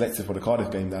 hopefully I'll get selected for the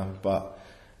Cardiff game now, but,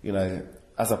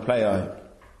 as a player,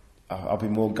 I'll be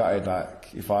more gutted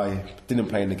if I didn't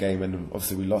play in the game and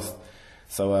obviously we lost.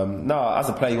 So, as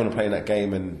a player you want to play in that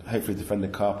game and hopefully defend the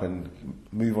cup and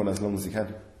move on as long as you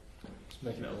can. It's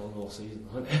making it a long whole season,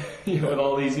 aren't it? With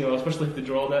all these, especially if the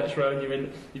draw next round,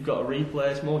 you've got to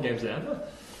replay, it's more games than ever.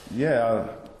 Yeah,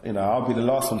 I'll be the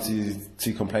last one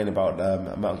to complain about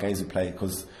the amount of games we played,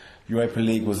 because Europa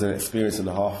League was an experience and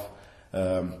a half.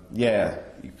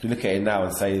 You can look at it now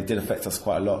and say it did affect us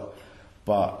quite a lot,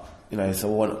 but it's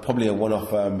probably a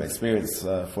one-off experience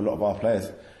for a lot of our players.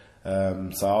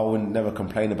 So I would never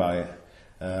complain about it.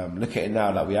 Look at it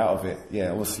now that we're out of it.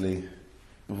 Yeah, obviously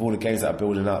with all the games that are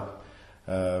building up,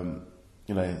 imagine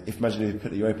if we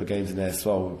put the Europa games in there as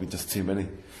well, it would be just too many.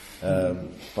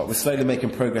 But we're slowly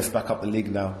making progress back up the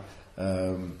league now.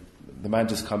 The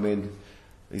manager's come in.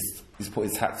 He's put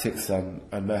his tactics and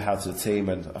know-how to the team,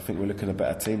 and I think we're looking at a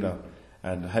better team now,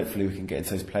 and hopefully we can get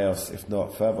into those playoffs, if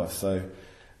not further. So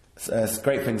it's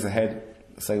great things ahead.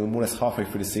 So we're more or less halfway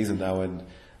through the season now, and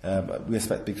we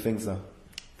expect big things now.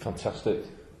 Fantastic.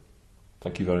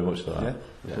 Thank you very much for that.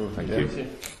 Yeah. Thank you.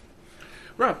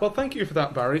 Right, well, thank you for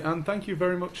that, Barry, and thank you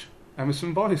very much,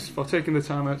 Emerson Boyce, for taking the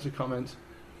time out to comment.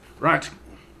 Right,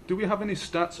 do we have any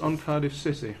stats on Cardiff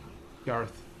City,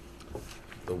 Gareth?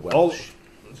 The Welsh,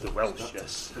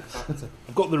 yes.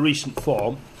 I've got the recent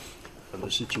form and the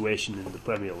situation in the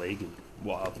Premier League and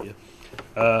what have you.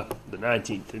 The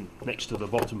 19th, next to the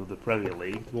bottom of the Premier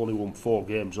League, they've only won 5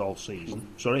 games all season.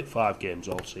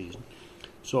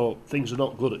 So things are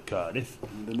not good at Cardiff.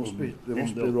 They must be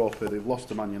ropey. They've lost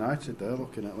to Man United there,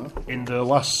 looking at that. In the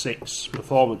last 6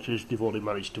 performances, they've only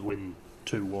managed to win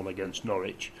 2-1 against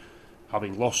Norwich,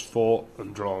 having lost 4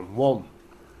 and drawn 1.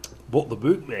 But the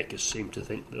bookmakers seem to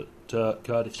think that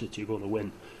Cardiff City are going to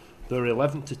win. They're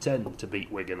 11-10 to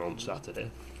beat Wigan on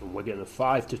Saturday, and Wigan are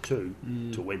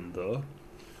 5-2 to win though,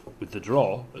 with the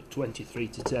draw at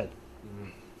 23-10.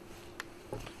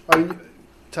 I mean,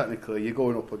 technically, you're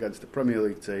going up against a Premier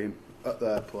League team at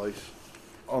their place,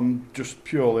 on just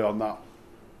purely on that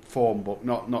form book,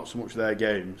 not so much their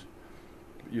games.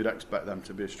 You'd expect them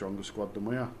to be a stronger squad than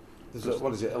we are. There's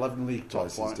what is it? 11 league Top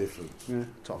places flight. different. Yeah,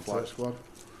 top flight squad.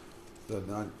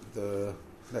 The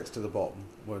next to the bottom,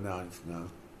 we're 9th now.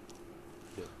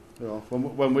 You know,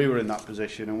 when we were in that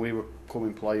position and we were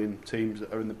coming playing teams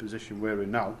that are in the position we're in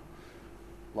now,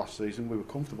 last season we were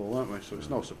comfortable, weren't we? So it's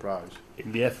no surprise.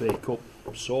 In the FA Cup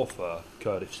so far,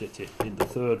 Cardiff City in the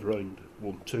third round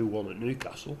won 2-1 at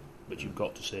Newcastle, which you've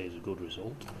got to say is a good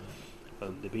result.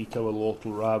 And they beat our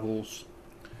local rivals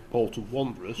Bolton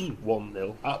Wanderers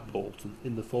 1-0 at Bolton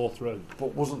in the fourth round.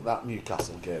 But wasn't that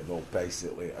Newcastle game though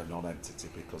basically a non-entity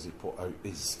because he put out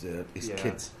his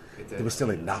kids? They were still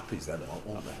in nappies then,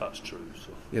 weren't they? That's true. So.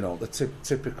 You know, the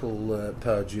typical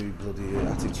Purdue bloody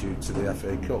attitude to the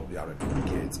FA Cup. You are a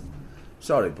kid.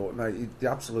 Sorry, but no, they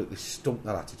absolutely stumped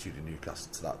that attitude in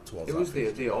Newcastle towards it that. Was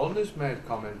the owners made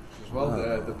comments as well,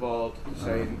 the board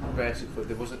saying basically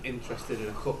they wasn't interested in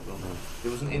a cup run, they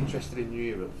wasn't interested in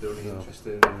Europe, they were only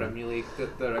interested in the Premier League,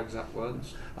 their exact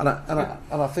words. And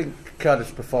I think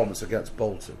Cardiff's performance against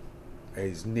Bolton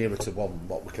is nearer to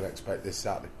what we can expect this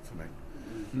Saturday for me.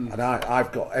 And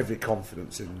I've got every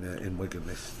confidence in Wigan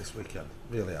this weekend.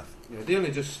 Really have. Yeah, they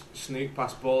only just sneaked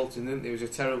past Bolton, didn't they? It was a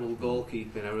terrible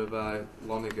goalkeeping error by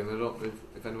Lonergan. I don't know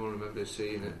if anyone remembers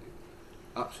seeing it.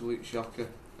 Absolute shocker.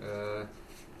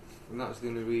 And that was the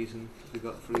only reason they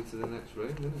got through to the next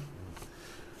round, didn't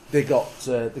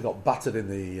it? They got battered in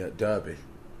the derby,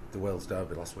 the Wales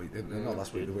derby last week, didn't they? Yeah. Not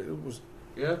last week. It was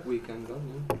weekend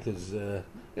gone. Yeah.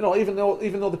 because even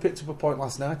though they picked up a point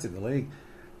last night in the league,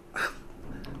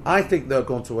 I think they're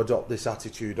going to adopt this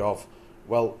attitude of,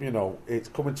 well, it's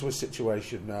coming to a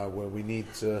situation now where we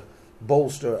need to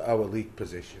bolster our league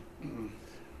position,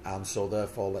 and so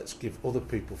therefore let's give other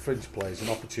people, fringe players, an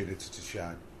opportunity to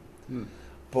shine.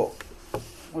 But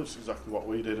That's exactly what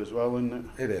we did as well,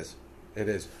 isn't it? It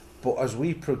is. But as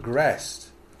we progressed,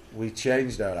 we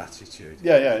changed our attitude.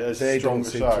 Yeah, it's They stronger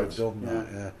don't seem to have sides. done that.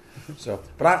 Yeah. So,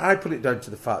 but I put it down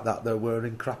to the fact that they're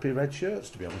wearing crappy red shirts.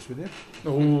 To be honest with you.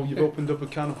 Oh, you've opened up a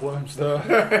can of worms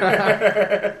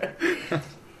there.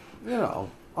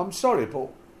 I'm sorry, but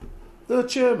the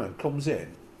chairman comes in,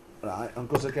 right, and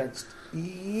goes against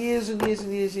years and years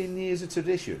and years and years of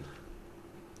tradition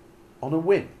on a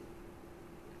win.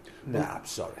 I'm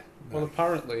sorry. Well,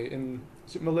 apparently,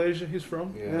 is it Malaysia he's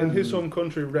from? Yeah. In his home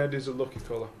country, red is a lucky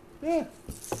colour. Yeah.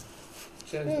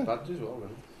 Changed the badge as well, then.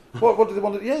 What do they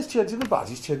want to... Yeah, he's changing the badge,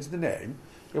 he's changing the name.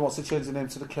 He wants to change the name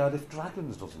to the Cardiff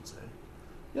Dragons, doesn't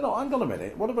he? Hang on a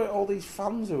minute. What about all these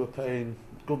fans who are paying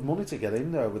good money to get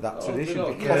in there with that tradition?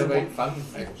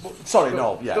 Sorry,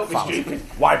 no, yeah, don't be fans. stupid.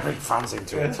 Why bring fans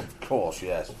into it? Of course,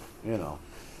 yes.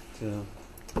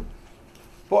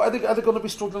 But are they going to be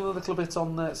struggling a little bit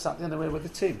on Saturday anyway with the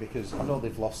team? Because I know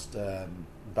they've lost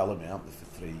Bellamy, haven't they, for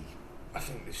 3... I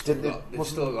think they've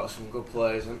still got some good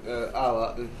players.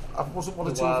 Wasn't one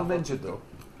or two of them injured though?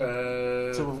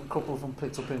 A couple of them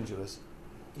picked up injuries.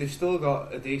 They've still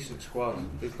got a decent squad.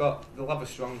 They'll have a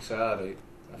strong side.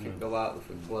 I think they'll likely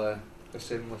play a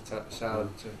similar type side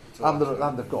to and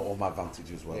they've got home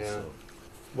advantage as well. Yeah. So.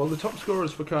 Well, the top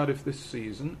scorers for Cardiff this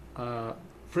season,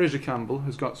 Fraser Campbell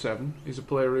has got 7. He's a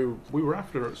player who we were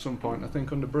after at some point, I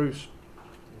think, under Bruce.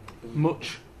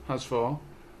 Much has 4,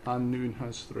 and Noon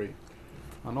has 3.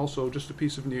 And also, just a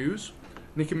piece of news,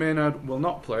 Nicky Maynard will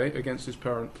not play against his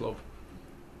parent club.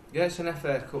 Yeah, it's an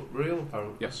FA Cup rule,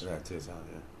 apparently. Yes. Yeah, it is, yeah.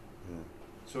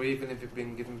 So even if he'd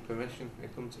been given permission, he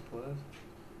comes to play.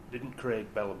 Didn't Craig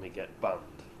Bellamy get banned?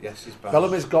 Yes, he's banned.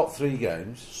 Bellamy's got 3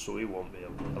 games. So he won't be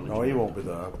eligible. No, he won't be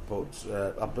there. But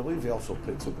I believe he also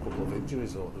picked up a couple of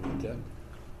injuries over the weekend.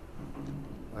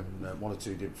 And 1 or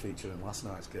 2 didn't feature in last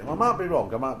night's game. I might be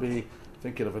wrong. I might be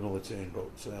thinking of another team,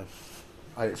 but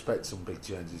I expect some big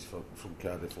changes from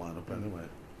Cardiff lineup anyway.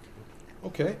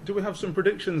 Okay, do we have some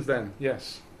predictions then?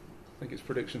 Yes. I think it's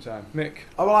prediction time. Mick?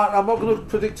 I'm not going to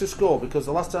predict a score because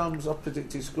the last times I've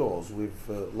predicted scores we've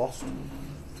lost.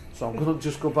 So I'm going to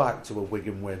just go back to a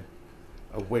Wigan win.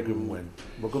 We're going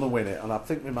to win it, and I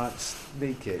think we might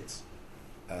sneak it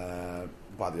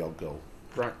by the odd goal.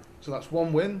 Right, so that's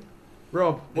 1 win.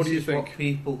 Rob, what do you think? What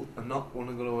people are not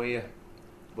going to hear,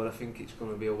 but I think it's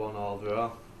going to be a 1-1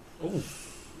 draw. Oh,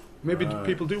 maybe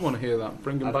people do want to hear that.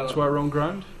 Bring them back to our own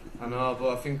ground. I know, but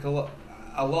I think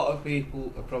a lot of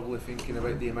people are probably thinking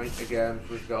about the amount of games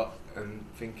we've got and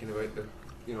thinking about the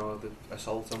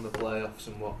assault on the playoffs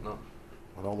and whatnot.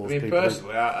 And all those I mean, people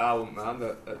personally, I wouldn't mind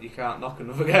that you can't knock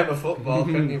another game of football,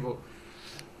 can you?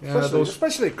 But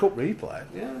especially a cup replay.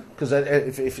 yeah, Because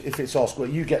if it's all square,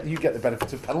 you get the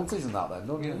benefit of penalties and that then,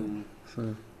 don't you?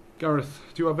 So, Gareth,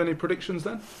 do you have any predictions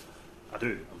then? I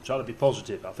do. I'm trying to be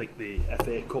positive. I think the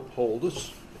FA Cup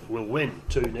holders will win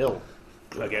 2-0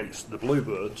 against the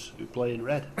Bluebirds, who play in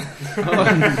red.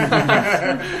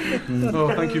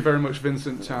 Oh, thank you very much,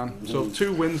 Vincent Tan. So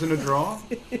 2 wins and a draw.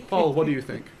 Paul, what do you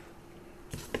think?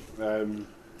 I'm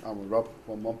with Rob,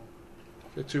 1-1.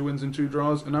 Okay, 2 wins and 2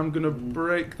 draws, and I'm going to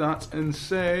break that and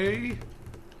say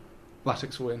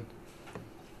Latics win.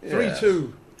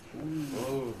 3-2.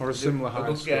 Or a similar high a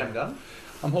good score. game, Dan.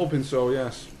 I'm hoping so,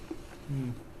 yes.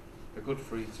 A good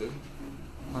 3-2.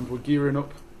 And we're gearing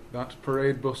up that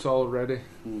parade bus already.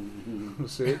 We'll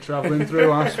see it travelling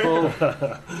through asphalt.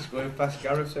 It's going past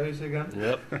Gareth's house again.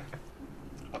 Yep.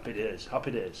 Happy days.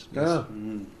 Happy days. Yeah,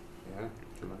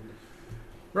 tremendous.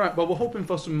 Right, well, we're hoping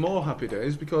for some more happy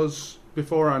days because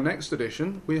before our next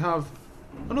edition, we have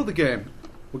another game.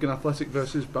 Wigan Athletic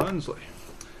versus Barnsley.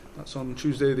 That's on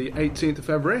Tuesday, the 18th of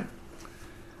February.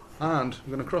 And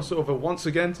we're going to cross over once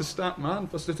again to Statman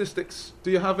for statistics.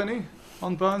 Do you have any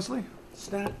on Barnsley?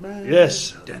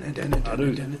 Yes, I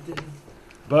do.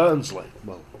 Barnsley,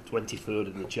 well,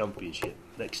 23rd in the Championship,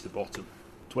 next to bottom.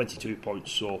 22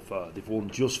 points so far. They've won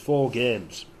just 4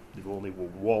 games. They've only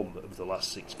won 1 of the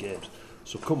last 6 games.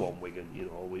 So come on, Wigan,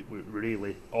 we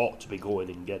really ought to be going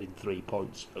and getting 3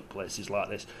 points at places like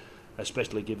this,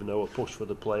 especially given our push for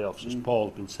the playoffs, as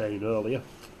Paul's been saying earlier.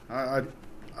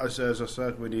 As I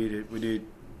said, we need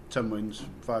 10 wins,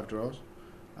 5 draws,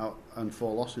 and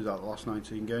 4 losses out of the last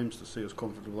 19 games to see us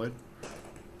comfortably in.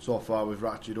 So far, we've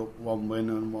ratcheted up 1 win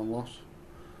and 1 loss.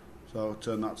 So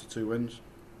turn that to 2 wins.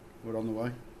 We're on the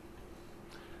way.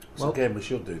 It's a game we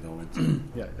should do, though,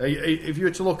 isn't Yeah. If you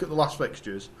were to look at the last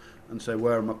fixtures and say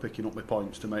where am I picking up my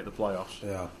points to make the playoffs, it?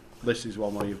 Yeah. this is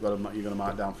one where you're going to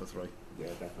mark down for 3. Yeah,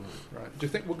 definitely. Right. Do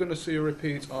you think we're going to see a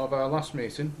repeat of our last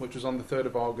meeting, which was on the 3rd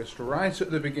of August, right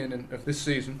at the beginning of this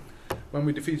season, when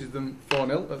we defeated them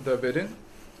 4-0 at their bidding?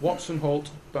 Watson, Holt,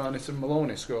 Barnett and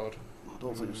Maloney scored. I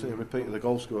don't think you'll see a repeat of the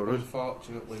goal scorers.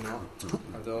 Unfortunately not.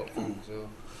 I don't think so.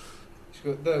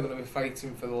 They're going to be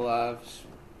fighting for the lives.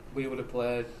 We would have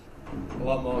played a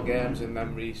lot more games than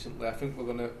them recently. I think we're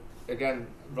going to, again,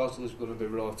 Rosley's going to be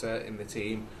rotating the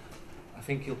team. I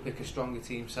think he'll pick a stronger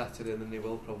team Saturday than he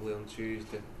will probably on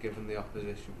Tuesday, given the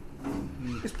opposition.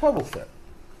 Is Powell fit?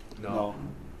 No.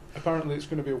 Apparently it's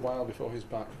going to be a while before he's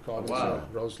back, according to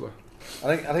Rosler.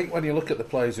 I think when you look at the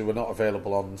players who were not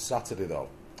available on Saturday, though,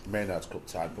 Maynard's cup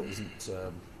tied, but isn't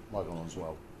Wagon as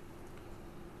well?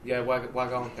 Yeah,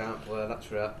 Wagon can't play,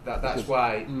 that's right. That's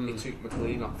why he took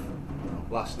McLean off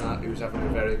last night. He was having a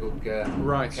very good game.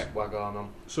 Right. Kept Wagon on.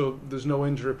 So there's no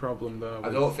injury problem there?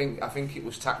 I think it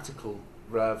was tactical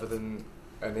rather than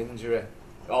an injury.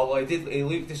 Although he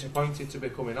looked disappointed to be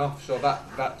coming off, so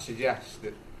that suggests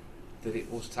that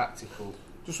it was tactical.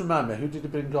 Just remind me, who did he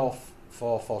bring off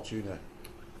for Fortuna?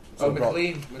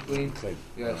 McLean.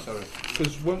 Yeah, sorry.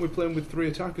 Because weren't we playing with 3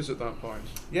 attackers at that point?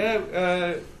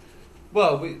 Yeah,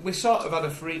 well, we sort of had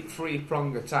a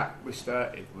three-prong attack. We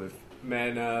started with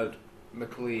Maynard,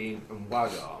 McLean and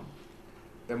Wagon.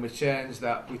 Then we changed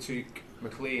that. We took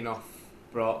McLean off,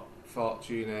 brought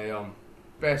Fortuna on.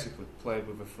 Basically played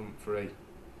with a front 3,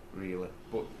 really.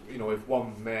 But, with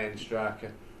 1 main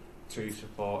striker, 2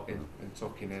 supporting and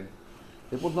tucking in.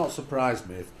 It would not surprise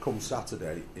me if come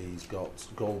Saturday he's got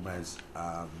Gomez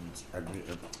and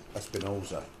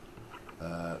Espinosa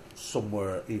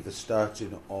somewhere either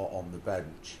starting or on the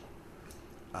bench,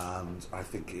 and I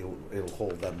think he'll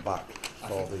hold them back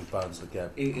for the Barnsley game.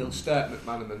 He'll start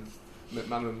McManaman.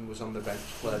 McManaman was on the bench,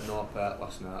 played no part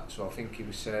last night, so I think he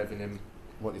was saving him.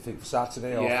 What do you think for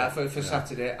Saturday? Yeah, for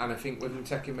Saturday, and I think with him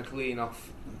taking McLean off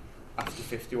after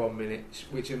 51 minutes,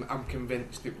 which I'm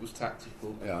convinced it was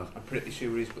tactical. Yeah. I'm pretty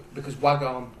sure because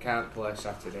Wagon can't play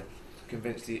Saturday.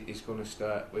 Convinced he's going to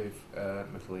start with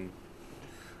McLean.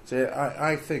 So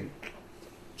I think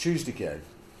Tuesday game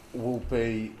will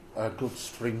be a good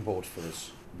springboard for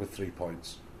us with 3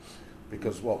 points,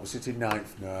 because we're sitting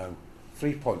 9th now.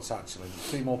 3 points actually,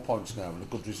 3 more points now, and a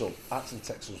good result actually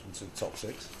takes us into the top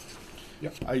 6.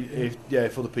 Yeah.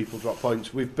 If other people drop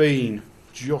points, we've been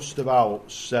just about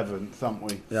 7th, haven't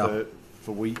we? Yeah.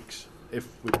 For weeks, if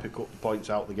we pick up the points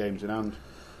out of the games in hand.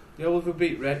 Yeah, well, if we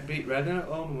beat Reading at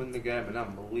home and win the game in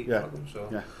hand, we'll leapfrog them, so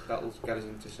yeah. That'll get us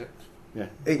into 6th. Yeah,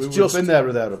 We've been there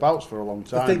or thereabouts for a long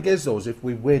time. The thing is, though, is if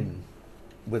we win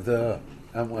with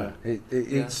haven't we? Yeah.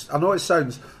 It's. I know it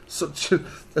sounds such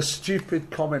a stupid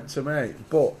comment to make,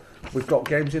 but we've got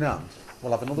games in hand.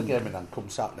 We'll have another game in hand come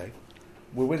Saturday.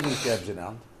 We win these games in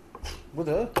hand. We're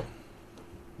there.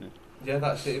 Yeah,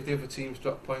 that's it. If the other teams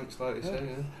drop points, like you say,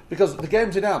 yeah. Because the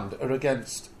games in hand are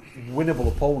against winnable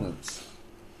opponents.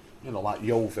 You know, like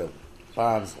Yeovil,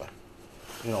 Barnsley.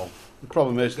 You know, The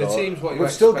problem is, The though, teams what you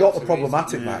we've still got expect the to beat.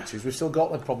 problematic matches. We've still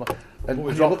got the problem. And but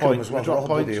we you dropped look at them points. as well. We dropped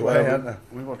they're all points bloody away, aren't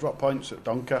they? We've dropped points at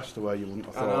Doncaster where you wouldn't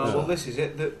have I thought. know, well, this is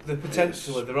it. The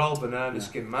potential of they're all banana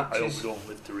skin I hope matches. we don't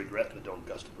live to regret the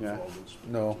Doncaster Yeah. performance.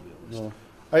 No, to be honest. no.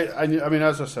 I mean,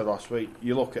 as I said last week,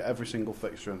 you look at every single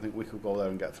fixture and think we could go there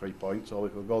and get 3 points, or we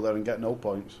could go there and get no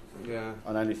points, Yeah.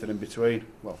 and anything in between.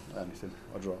 Well, anything,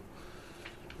 a draw.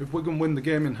 If Wigan win the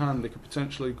game in hand, they could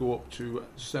potentially go up to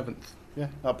 7th. Yeah,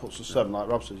 that puts us 7, like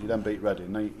Rob says. You then beat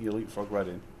Reading, then you leapfrog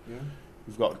Reading. Yeah.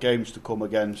 You've got games to come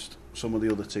against some of the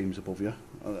other teams above you.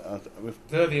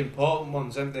 They're the important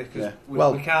ones, aren't they? Because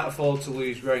Yeah. we can't afford to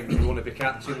lose ground. We want to be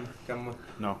catching, can we?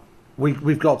 No.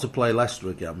 We've got to play Leicester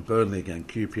again, Burnley again,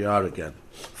 QPR again,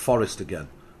 Forest again,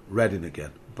 Reading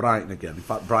again, Brighton again. In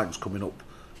fact, Brighton's coming up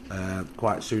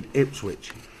quite soon.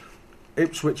 Ipswich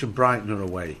and Brighton are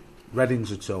away.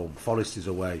 Reading's at home. Forest is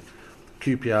away.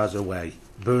 QPR's away.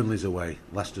 Burnley's away.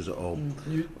 Leicester's at home.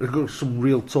 We've got some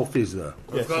real toughies there.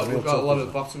 We've got a lot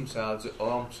of bottom sides at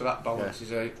home, so that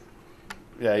balances out.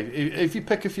 Yeah, if you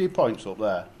pick a few points up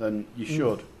there, then you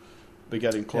should be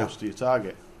getting close to your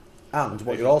target. And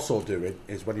what you're also doing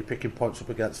is when you're picking points up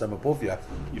against them above you,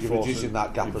 you're reducing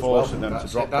that gap as well. Them That's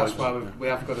to drop That's points. why we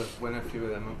have got to win a few of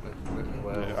them, haven't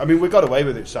we? Yeah. I mean, we got away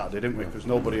with it Saturday, didn't we? Because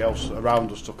nobody else around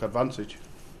us took advantage.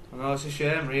 I know, it's a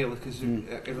shame, really, because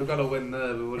if we got a win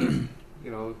there, we would have,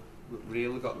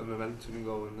 really got the momentum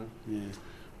going there. Yeah.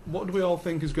 What do we all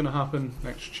think is going to happen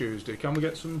next Tuesday? Can we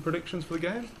get some predictions for the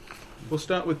game? We'll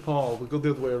start with Paul. We'll go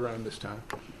the other way around this time.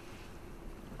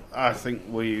 I think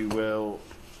we will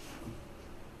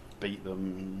beat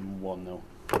them 1-0.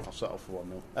 I'll settle for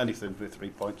 1-0. Anything with 3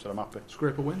 points and I'm happy.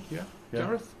 Scrape a win, yeah? Yeah.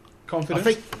 Gareth? I Confident?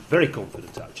 think very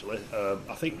confident actually.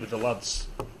 I think with the lads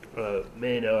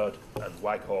Maynard and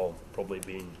Waghorn probably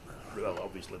being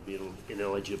obviously being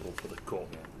ineligible for the cup,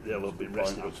 they'll have been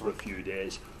rested up for a few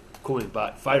days. Coming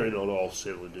back, firing on all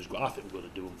cylinders. I think we're going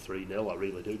to do them 3-0. I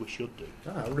really do. We should do.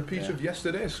 A repeat of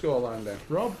yesterday's scoreline then.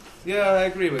 Rob? Yeah, I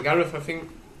agree with Gareth. I think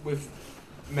with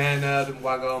Maynard and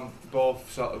Waghorn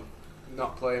both sort of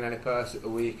not playing any purse at the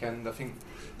weekend, I think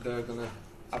they're going to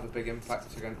have a big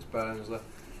impact against Barnsley.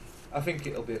 I think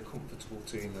it'll be a comfortable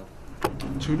 2-0.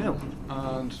 2-0.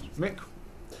 And Mick?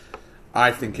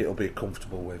 I think it'll be a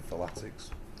comfortable win for Latics,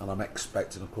 and I'm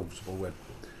expecting a comfortable win.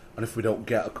 And if we don't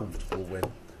get a comfortable win,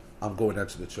 I'm going down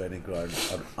to the training ground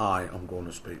and I am going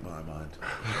to speak my mind.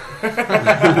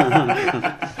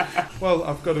 Well,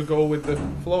 I've got to go with the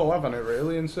flow, haven't I,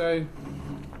 really, and say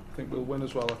I think we'll win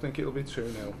as well. I think it'll be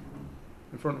 2-0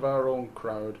 in front of our own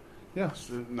crowd. Yeah,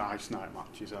 Nice night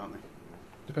matches, aren't they?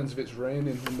 depends if it's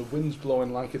raining and the wind's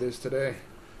blowing like it is today.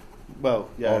 Well,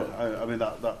 yeah, Or- I mean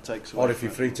that takes away. Or if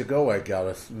you're free to go,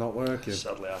 Gareth, not working.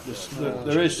 Sadly,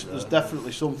 There's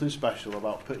definitely something special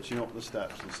about pitching up the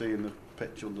steps and seeing the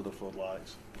pitch under the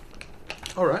floodlights.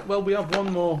 All right, well, we have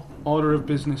one more order of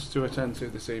business to attend to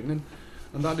this evening,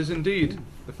 and that is indeed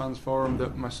the fans forum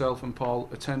that myself and Paul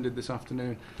attended this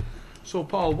afternoon. So,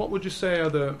 Paul, what would you say are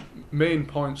the main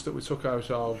points that we took out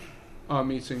of our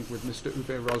meeting with Mr.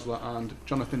 Uwe Rosler and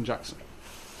Jonathan Jackson?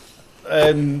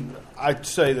 I'd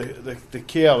say the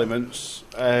key elements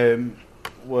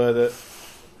were that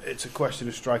it's a question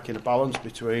of striking a balance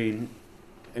between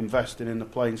investing in the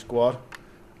playing squad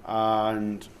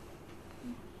and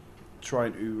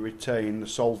trying to retain the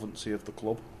solvency of the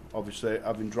club. Obviously,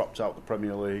 having dropped out the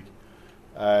Premier League,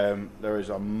 there is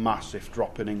a massive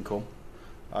drop in income.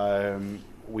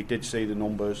 We did see the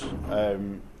numbers.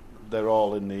 They're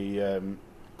all in the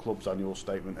club's annual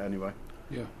statement anyway.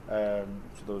 Yeah. So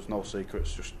there was no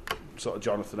secrets, just sort of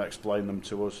Jonathan explained them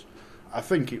to us. I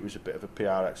think it was a bit of a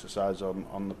PR exercise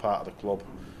on the part of the club,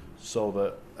 so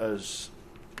that as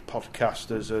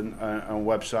podcasters and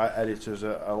website editors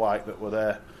alike that were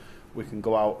there, we can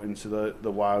go out into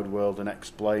the wide world and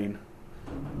explain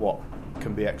what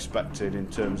can be expected in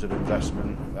terms of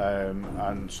investment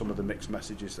and some of the mixed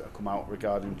messages that have come out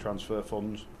regarding transfer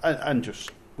funds. And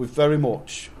just, we've very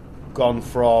much gone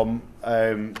from,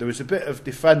 there was a bit of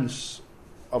defence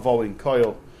of Owen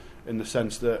Coyle in the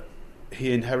sense that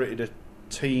he inherited a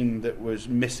team that was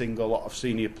missing a lot of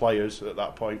senior players at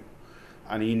that point,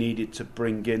 and he needed to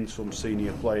bring in some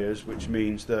senior players, which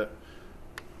means that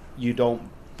you don't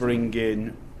bring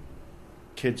in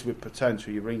kids with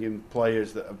potential. You bring in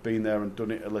players that have been there and done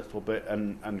it a little bit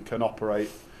and can operate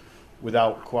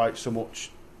without quite so much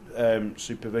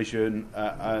supervision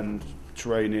and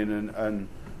training and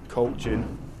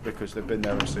coaching, because they've been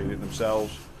there and seen it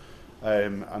themselves.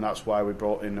 And that's why we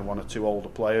brought in one or two older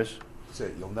players. That's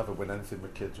it. You'll never win anything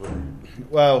with kids, will you?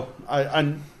 Well,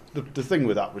 and the thing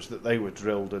with that was that they were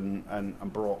drilled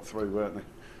and brought through, weren't they?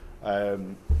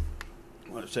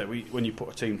 Like I say, when you put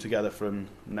a team together from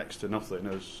next to nothing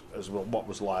as well, what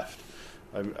was left,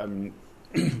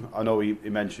 I know he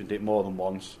mentioned it more than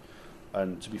once,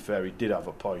 and to be fair, he did have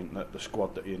a point that the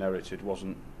squad that he inherited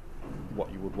wasn't what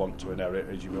you would want to inherit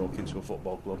as you walk into a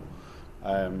football club.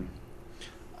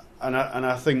 And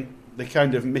I think they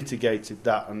kind of mitigated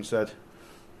that and said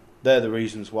they're the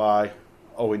reasons why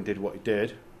Owen did what he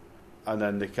did, and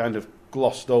then they kind of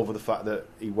glossed over the fact that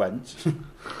he went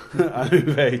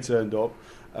and he turned up,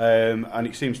 and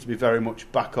it seems to be very much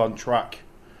back on track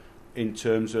in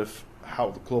terms of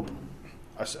how the club,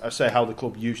 I say how the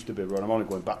club used to be run. I'm only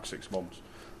going back 6 months,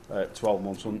 12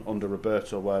 months under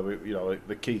Roberto, where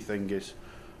the key thing is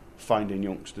finding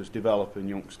youngsters, developing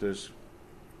youngsters,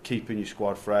 keeping your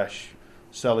squad fresh,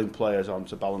 selling players on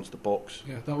to balance the books.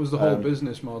 Yeah, that was the whole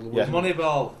business model. Wasn't it?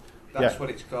 Moneyball. That's what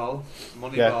it's called.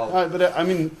 Moneyball. Yeah, but I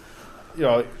mean,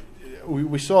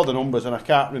 we saw the numbers, and I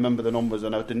can't remember the numbers,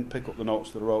 and I didn't pick up the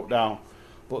notes that I wrote down.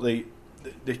 But the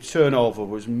turnover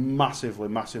was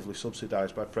massively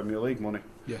subsidised by Premier League money.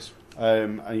 Yes.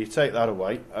 And you take that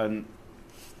away, and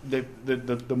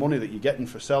the money that you're getting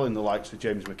for selling the likes of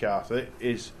James McCarthy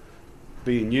is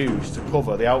being used to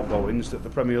cover the outgoings that the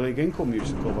Premier League income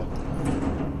used to cover.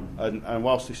 And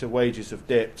whilst they say wages have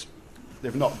dipped,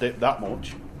 they've not dipped that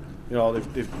much.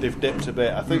 They've dipped a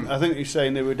bit. I think he's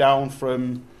saying they were down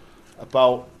from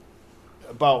about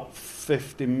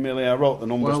 50 million. I wrote the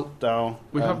numbers down.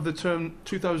 We have the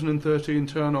 2013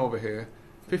 turnover here,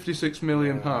 £56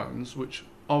 million,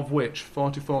 of which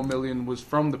 44 million was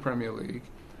from the Premier League,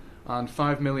 and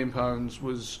 £5 million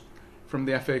was from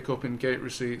the FA Cup in gate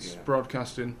receipts,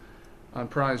 broadcasting, and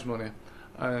prize money,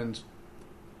 and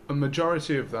a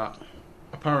majority of that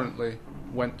apparently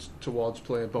went towards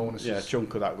player bonuses. Yeah, a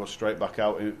chunk of that goes straight back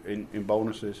out in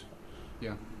bonuses.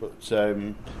 Yeah, but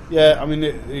I mean,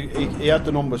 he had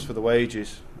the numbers for the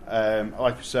wages.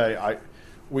 Like I say,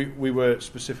 we were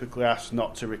specifically asked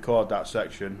not to record that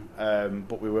section,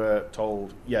 but we were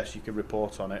told yes, you can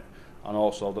report on it, and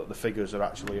also that the figures are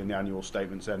actually in the annual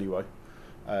statements anyway,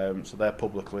 so they're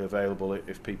publicly available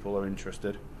if people are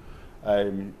interested.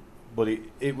 But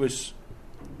it was.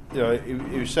 He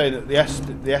was saying that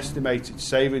the estimated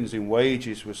savings in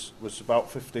wages was about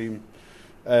 15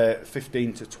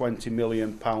 to 20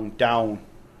 million pound down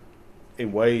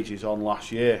in wages on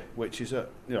last year, which is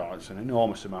it's an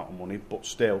enormous amount of money. But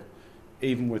still,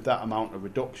 even with that amount of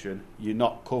reduction, you're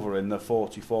not covering the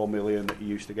 44 million that you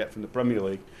used to get from the Premier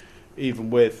League, even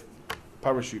with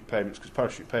parachute payments, because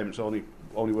parachute payments only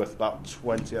worth about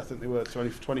 20. I think they were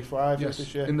 25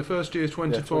 this year. In the first year,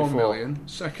 24 million.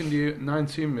 Second year,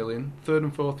 19 million. Third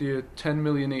and fourth year, 10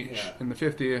 million each. Yeah. In the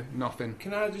fifth year, nothing.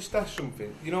 Can I just ask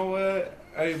something?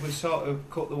 I was sort of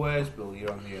cut the wage bill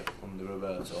year on year under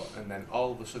Roberto, and then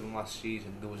all of a sudden last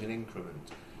season there was an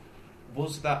increment.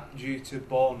 Was that due to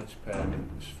bonus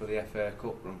payments for the FA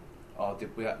Cup run, or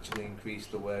did we actually increase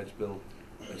the wage bill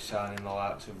by signing the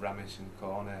likes of Ramis and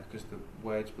Cornet? Because the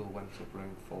wage bill went up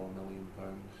around £4 million.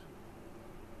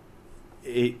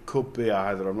 It could be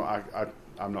either.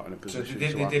 I'm not in a position to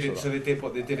answer that. So they did,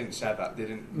 but they didn't say that. They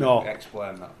didn't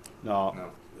explain that.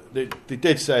 No. They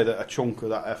did say that a chunk of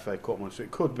that FA Cup money, so it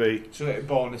could be. So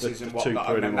bonuses and whatnot,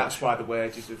 and then that's why the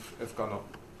wages have gone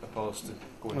up opposed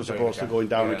to going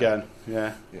down again.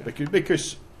 Yeah.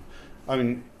 Because I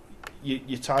mean,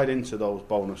 you're tied into those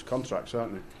bonus contracts,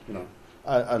 aren't you?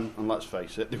 And let's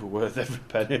face it, they were worth every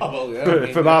penny.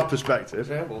 From our perspective.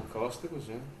 Yeah, well, of course they was.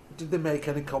 Yeah. Did they make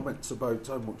any comments about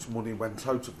how much money went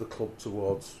out of the club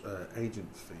towards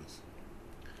agent fees?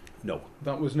 No.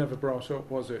 That was never brought up,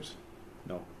 was it?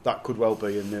 No. That could well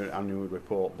be in the annual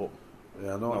report, but...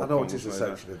 Yeah, I know it is a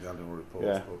section in the annual report,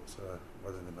 but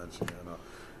whether they mention it or not.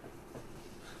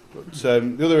 But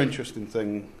the other interesting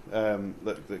thing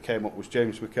that came up was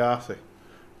James McCarthy.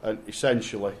 And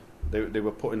essentially, they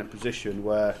were put in a position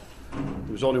where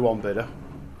there was only one bidder,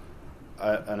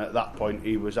 and at that point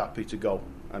he was happy to go.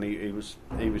 And he was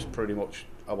pretty much,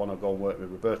 I want to go and work with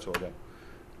Roberto again.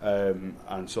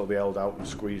 And so they held out and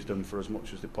squeezed them for as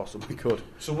much as they possibly could.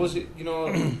 So was it,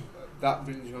 that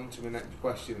brings me on to my next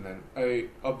question then.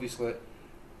 Obviously,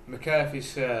 McCarthy's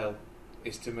sale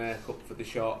is to make up for the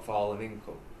shortfall in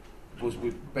income. Was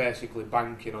we basically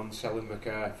banking on selling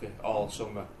McCarthy all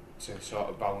summer to sort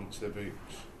of balance the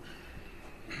books.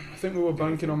 I think we were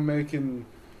banking on making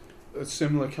a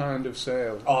similar kind of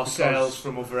sale. Or because- sales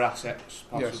from other assets,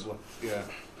 possibly. Yeah.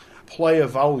 Player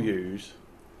values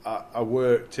are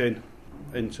worked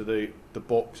into the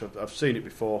books. I've seen it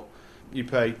before. You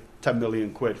pay 10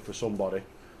 million quid for somebody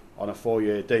on a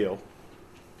 4-year deal.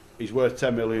 He's worth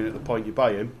 10 million at the point you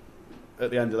buy him. At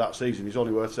the end of that season, he's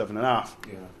only worth 7.5.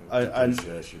 Yeah. And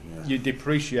Depreciation, yeah. you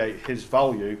depreciate his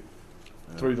value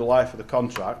through the life of the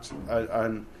contract.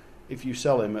 And if you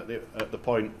sell him at the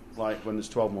point, like when there's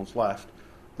 12 months left,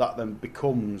 that then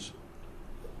becomes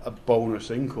a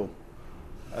bonus income.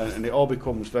 And it all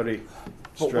becomes very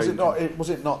But strange.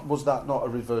 was that not a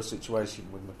reverse situation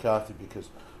with McCarthy? Because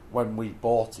when we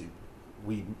bought him,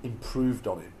 we improved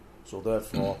on him, so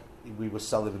therefore we were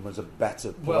selling him as a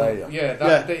better player. Well, yeah, it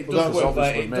well, does that's work. That,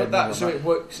 obviously it, made does that, money so on it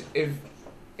works if.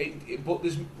 But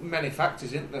there's many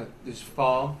factors, isn't there? There's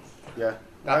form. Yeah.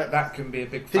 That can be a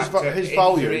big His, factor. his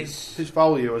Injuries.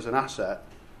 value as an asset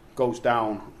goes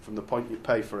down from the point you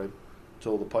pay for him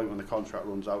till the point when the contract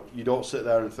runs out. You don't sit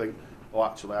there and think, oh,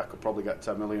 actually, I could probably get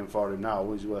 10 million for him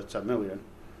now. He's worth 10 million.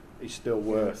 He's still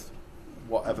worth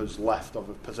whatever's left of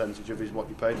a percentage of what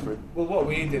you paid for him. Well, what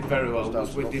we did very well Goes down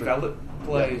was to we nothing. developed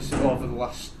players over the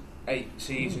last 8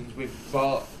 seasons. We've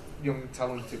bought young,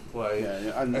 talented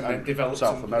players and then developed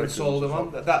South them and Americans sold them as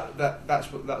on. well.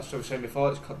 That's what I was saying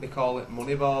before. They call it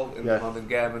Moneyball in Yeah. the modern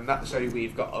game, and that's how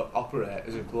we've got to operate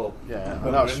as a club. Yeah, When and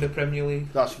we're that's, in the Premier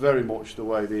League. that's very much the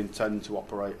way they intend to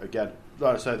operate again.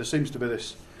 Like I say, there seems to be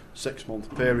this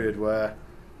 6-month period where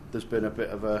there's been a bit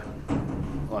of a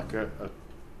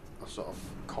sort of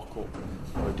cock up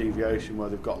or a deviation where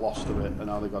they've got lost a bit and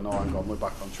now they've gone, no, hang on, we're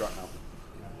back on track now.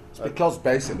 It's because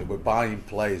basically we're buying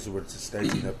players who are at a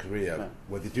stage in their career Yeah.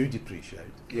 where they do depreciate,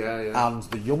 Yeah. and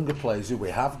the younger players who we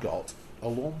have got are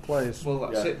loan players. Well,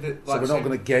 that's Yeah. it. So we're not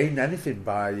going to gain anything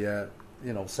by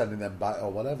sending them back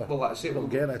or whatever. Well, that's it. We don't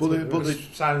gain But anything. but But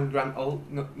signing Grant Holt,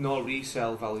 no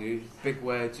resale value, big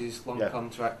wages, long Yeah.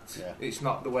 contract. Yeah. It's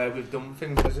not the way we've done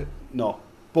things, is it? No.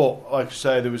 But, like I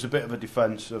say, there was a bit of a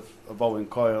defence of Owen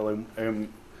Coyle and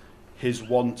his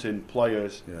wanting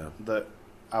players Yeah. that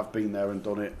have been there and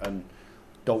done it and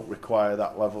don't require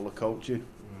that level of coaching.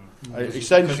 Because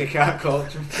Essentially, you can't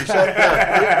coach them.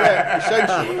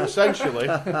 essentially,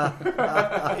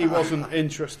 he wasn't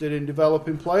interested in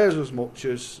developing players as much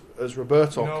as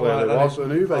Roberto No, clearly that was is-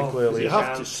 and Uwe oh, clearly You is.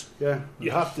 have to. Yeah. You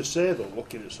have to say though,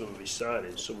 looking at some of his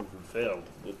signings, some of them failed.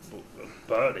 But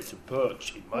Barnett and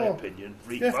Perch, in my Oh, opinion,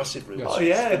 reaped yeah. massively. Yes. Oh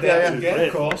yeah, they Yeah, have, yeah. yeah,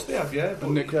 of course they have, yeah. But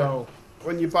And Nick Yeah. Powell.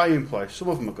 When you're buying players, some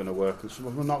of them are going to work and some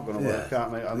of them are not going to work, Yeah.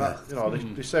 can't they? And that,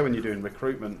 they say when you're doing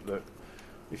recruitment that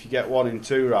if you get 1 in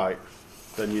 2 right,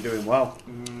 then you're doing well.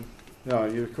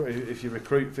 If you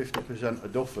recruit 50%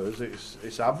 of duffers,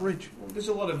 it's average. there's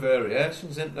a lot of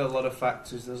variations, isn't there? A lot of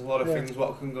factors. There's a lot of Yeah. things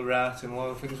what can go right and a lot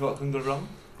of things what can go wrong.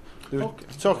 They were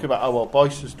talking about how well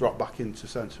Boyce has dropped back into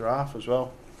centre half as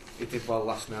well. He did well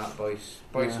last night, Boyce.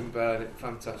 Boyce Yeah. and Burnett,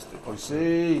 fantastic. I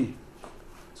see.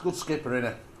 It's a good skipper,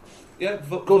 innit? Yeah, Good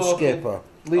vocal, skipper.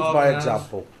 Lead by organised.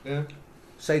 example. Yeah.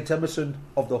 St Emerson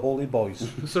of the Holy Boys.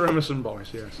 Sir Emerson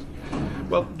Boyce, yes.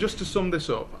 Well, just to sum this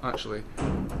up, actually,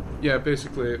 yeah,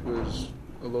 basically it was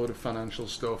a load of financial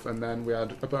stuff, and then we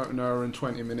had about an hour and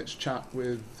 20 minutes chat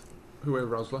with Uwe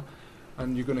Rosler,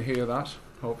 and you're going to hear that,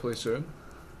 hopefully soon.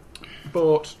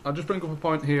 But I'll just bring up a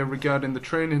point here regarding the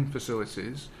training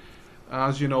facilities.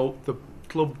 As you know, the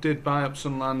club did buy up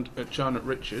some land at Charnock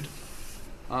Richard,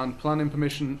 and planning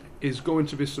permission is going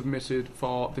to be submitted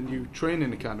for the new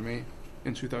training academy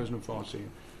in 2014.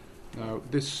 Now,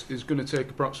 this is going to take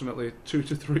approximately 2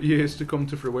 to 3 years to come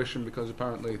to fruition because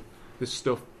apparently this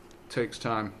stuff takes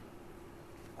time.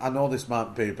 I know this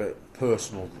might be a bit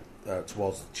personal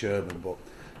towards the chairman, but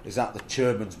is that the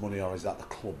chairman's money or is that the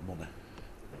club money?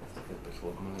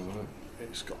 Club money, isn't it?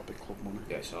 It's got to be club money.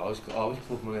 Yeah, it's always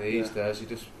club money these days. You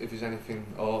just, if there's anything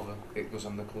over, it goes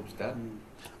on the club's debt.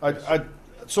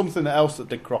 Something else that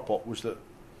did crop up was that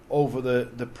over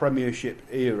the Premiership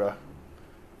era,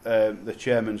 the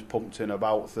chairman's pumped in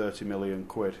about 30 million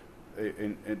quid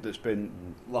that's been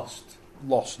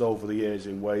lost over the years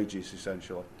in wages,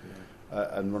 essentially,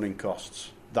 and running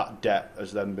costs. That debt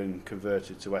has then been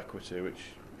converted to equity, which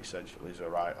essentially is a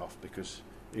write-off because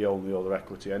he owned the other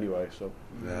equity anyway. So,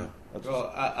 Yeah.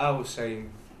 Well, I was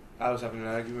having an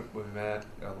argument with a mate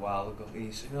a while ago.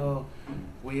 He said, "Oh,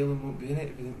 Whelan won't be in it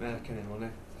if he didn't make any money."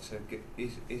 I said,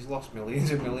 "He's lost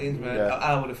millions and millions, mate." Yeah.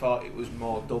 I would have thought it was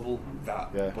more double that,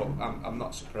 Yeah. but I'm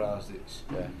not surprised. It's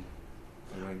yeah.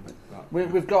 I mean,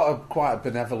 We've got quite a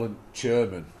benevolent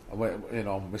chairman. And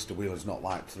Mr. Wheeler's not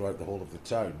liked throughout the whole of the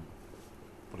town.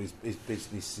 but his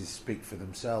businesses speak for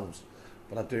themselves.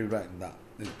 But I do reckon that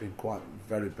he's been quite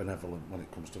very benevolent when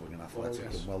it comes to Wigan Athletic,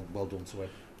 yes. and well done to him.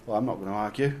 Well, I'm not going to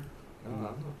argue.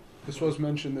 No. This was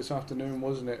mentioned this afternoon,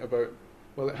 wasn't it? About,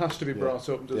 well, it has to be brought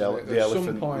up, doesn't it? The At some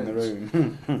elephant point, in the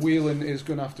room. Whelan is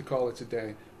going to have to call it a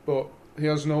day, but he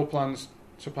has no plans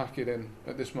to pack it in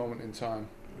at this moment in time.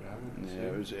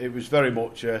 Yeah, it was very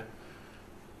much.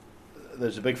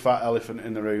 There's a big fat elephant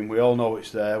in the room. We all know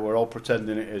it's there. We're all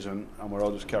pretending it isn't, and we're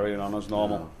all just carrying on as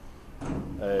normal.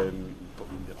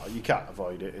 But you can't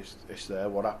avoid it. It's there.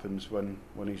 What happens when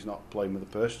he's not playing with the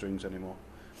purse strings anymore?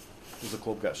 Does the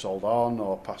club get sold on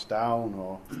or passed down,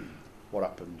 or what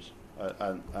happens?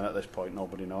 And at this point,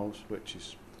 nobody knows, which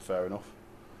is fair enough.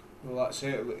 Well, that's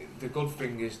it. The good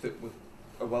thing is that we're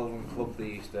a well-run club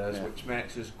these days, Yeah. which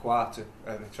makes us quite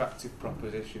an attractive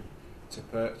proposition to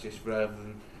purchase rather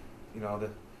than,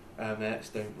 the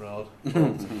Maidstone Road.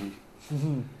 And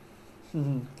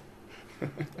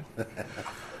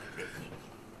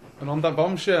on that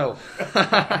bombshell.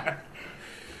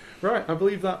 Right, I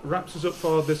believe that wraps us up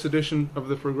for this edition of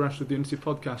the Progress with Unity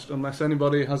podcast, unless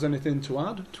anybody has anything to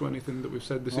add to anything that we've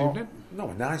said this evening. No,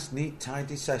 a nice, neat,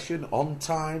 tidy session, on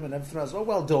time and everything else. Oh,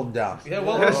 well done, Dan. Yeah,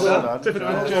 well Yes, done. typical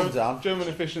Well done, Dan. German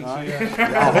efficiency.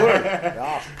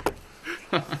 Yeah.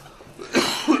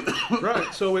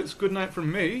 Right, so it's good night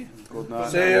from me. Good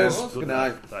night. Cheers. Good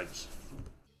night. Thanks.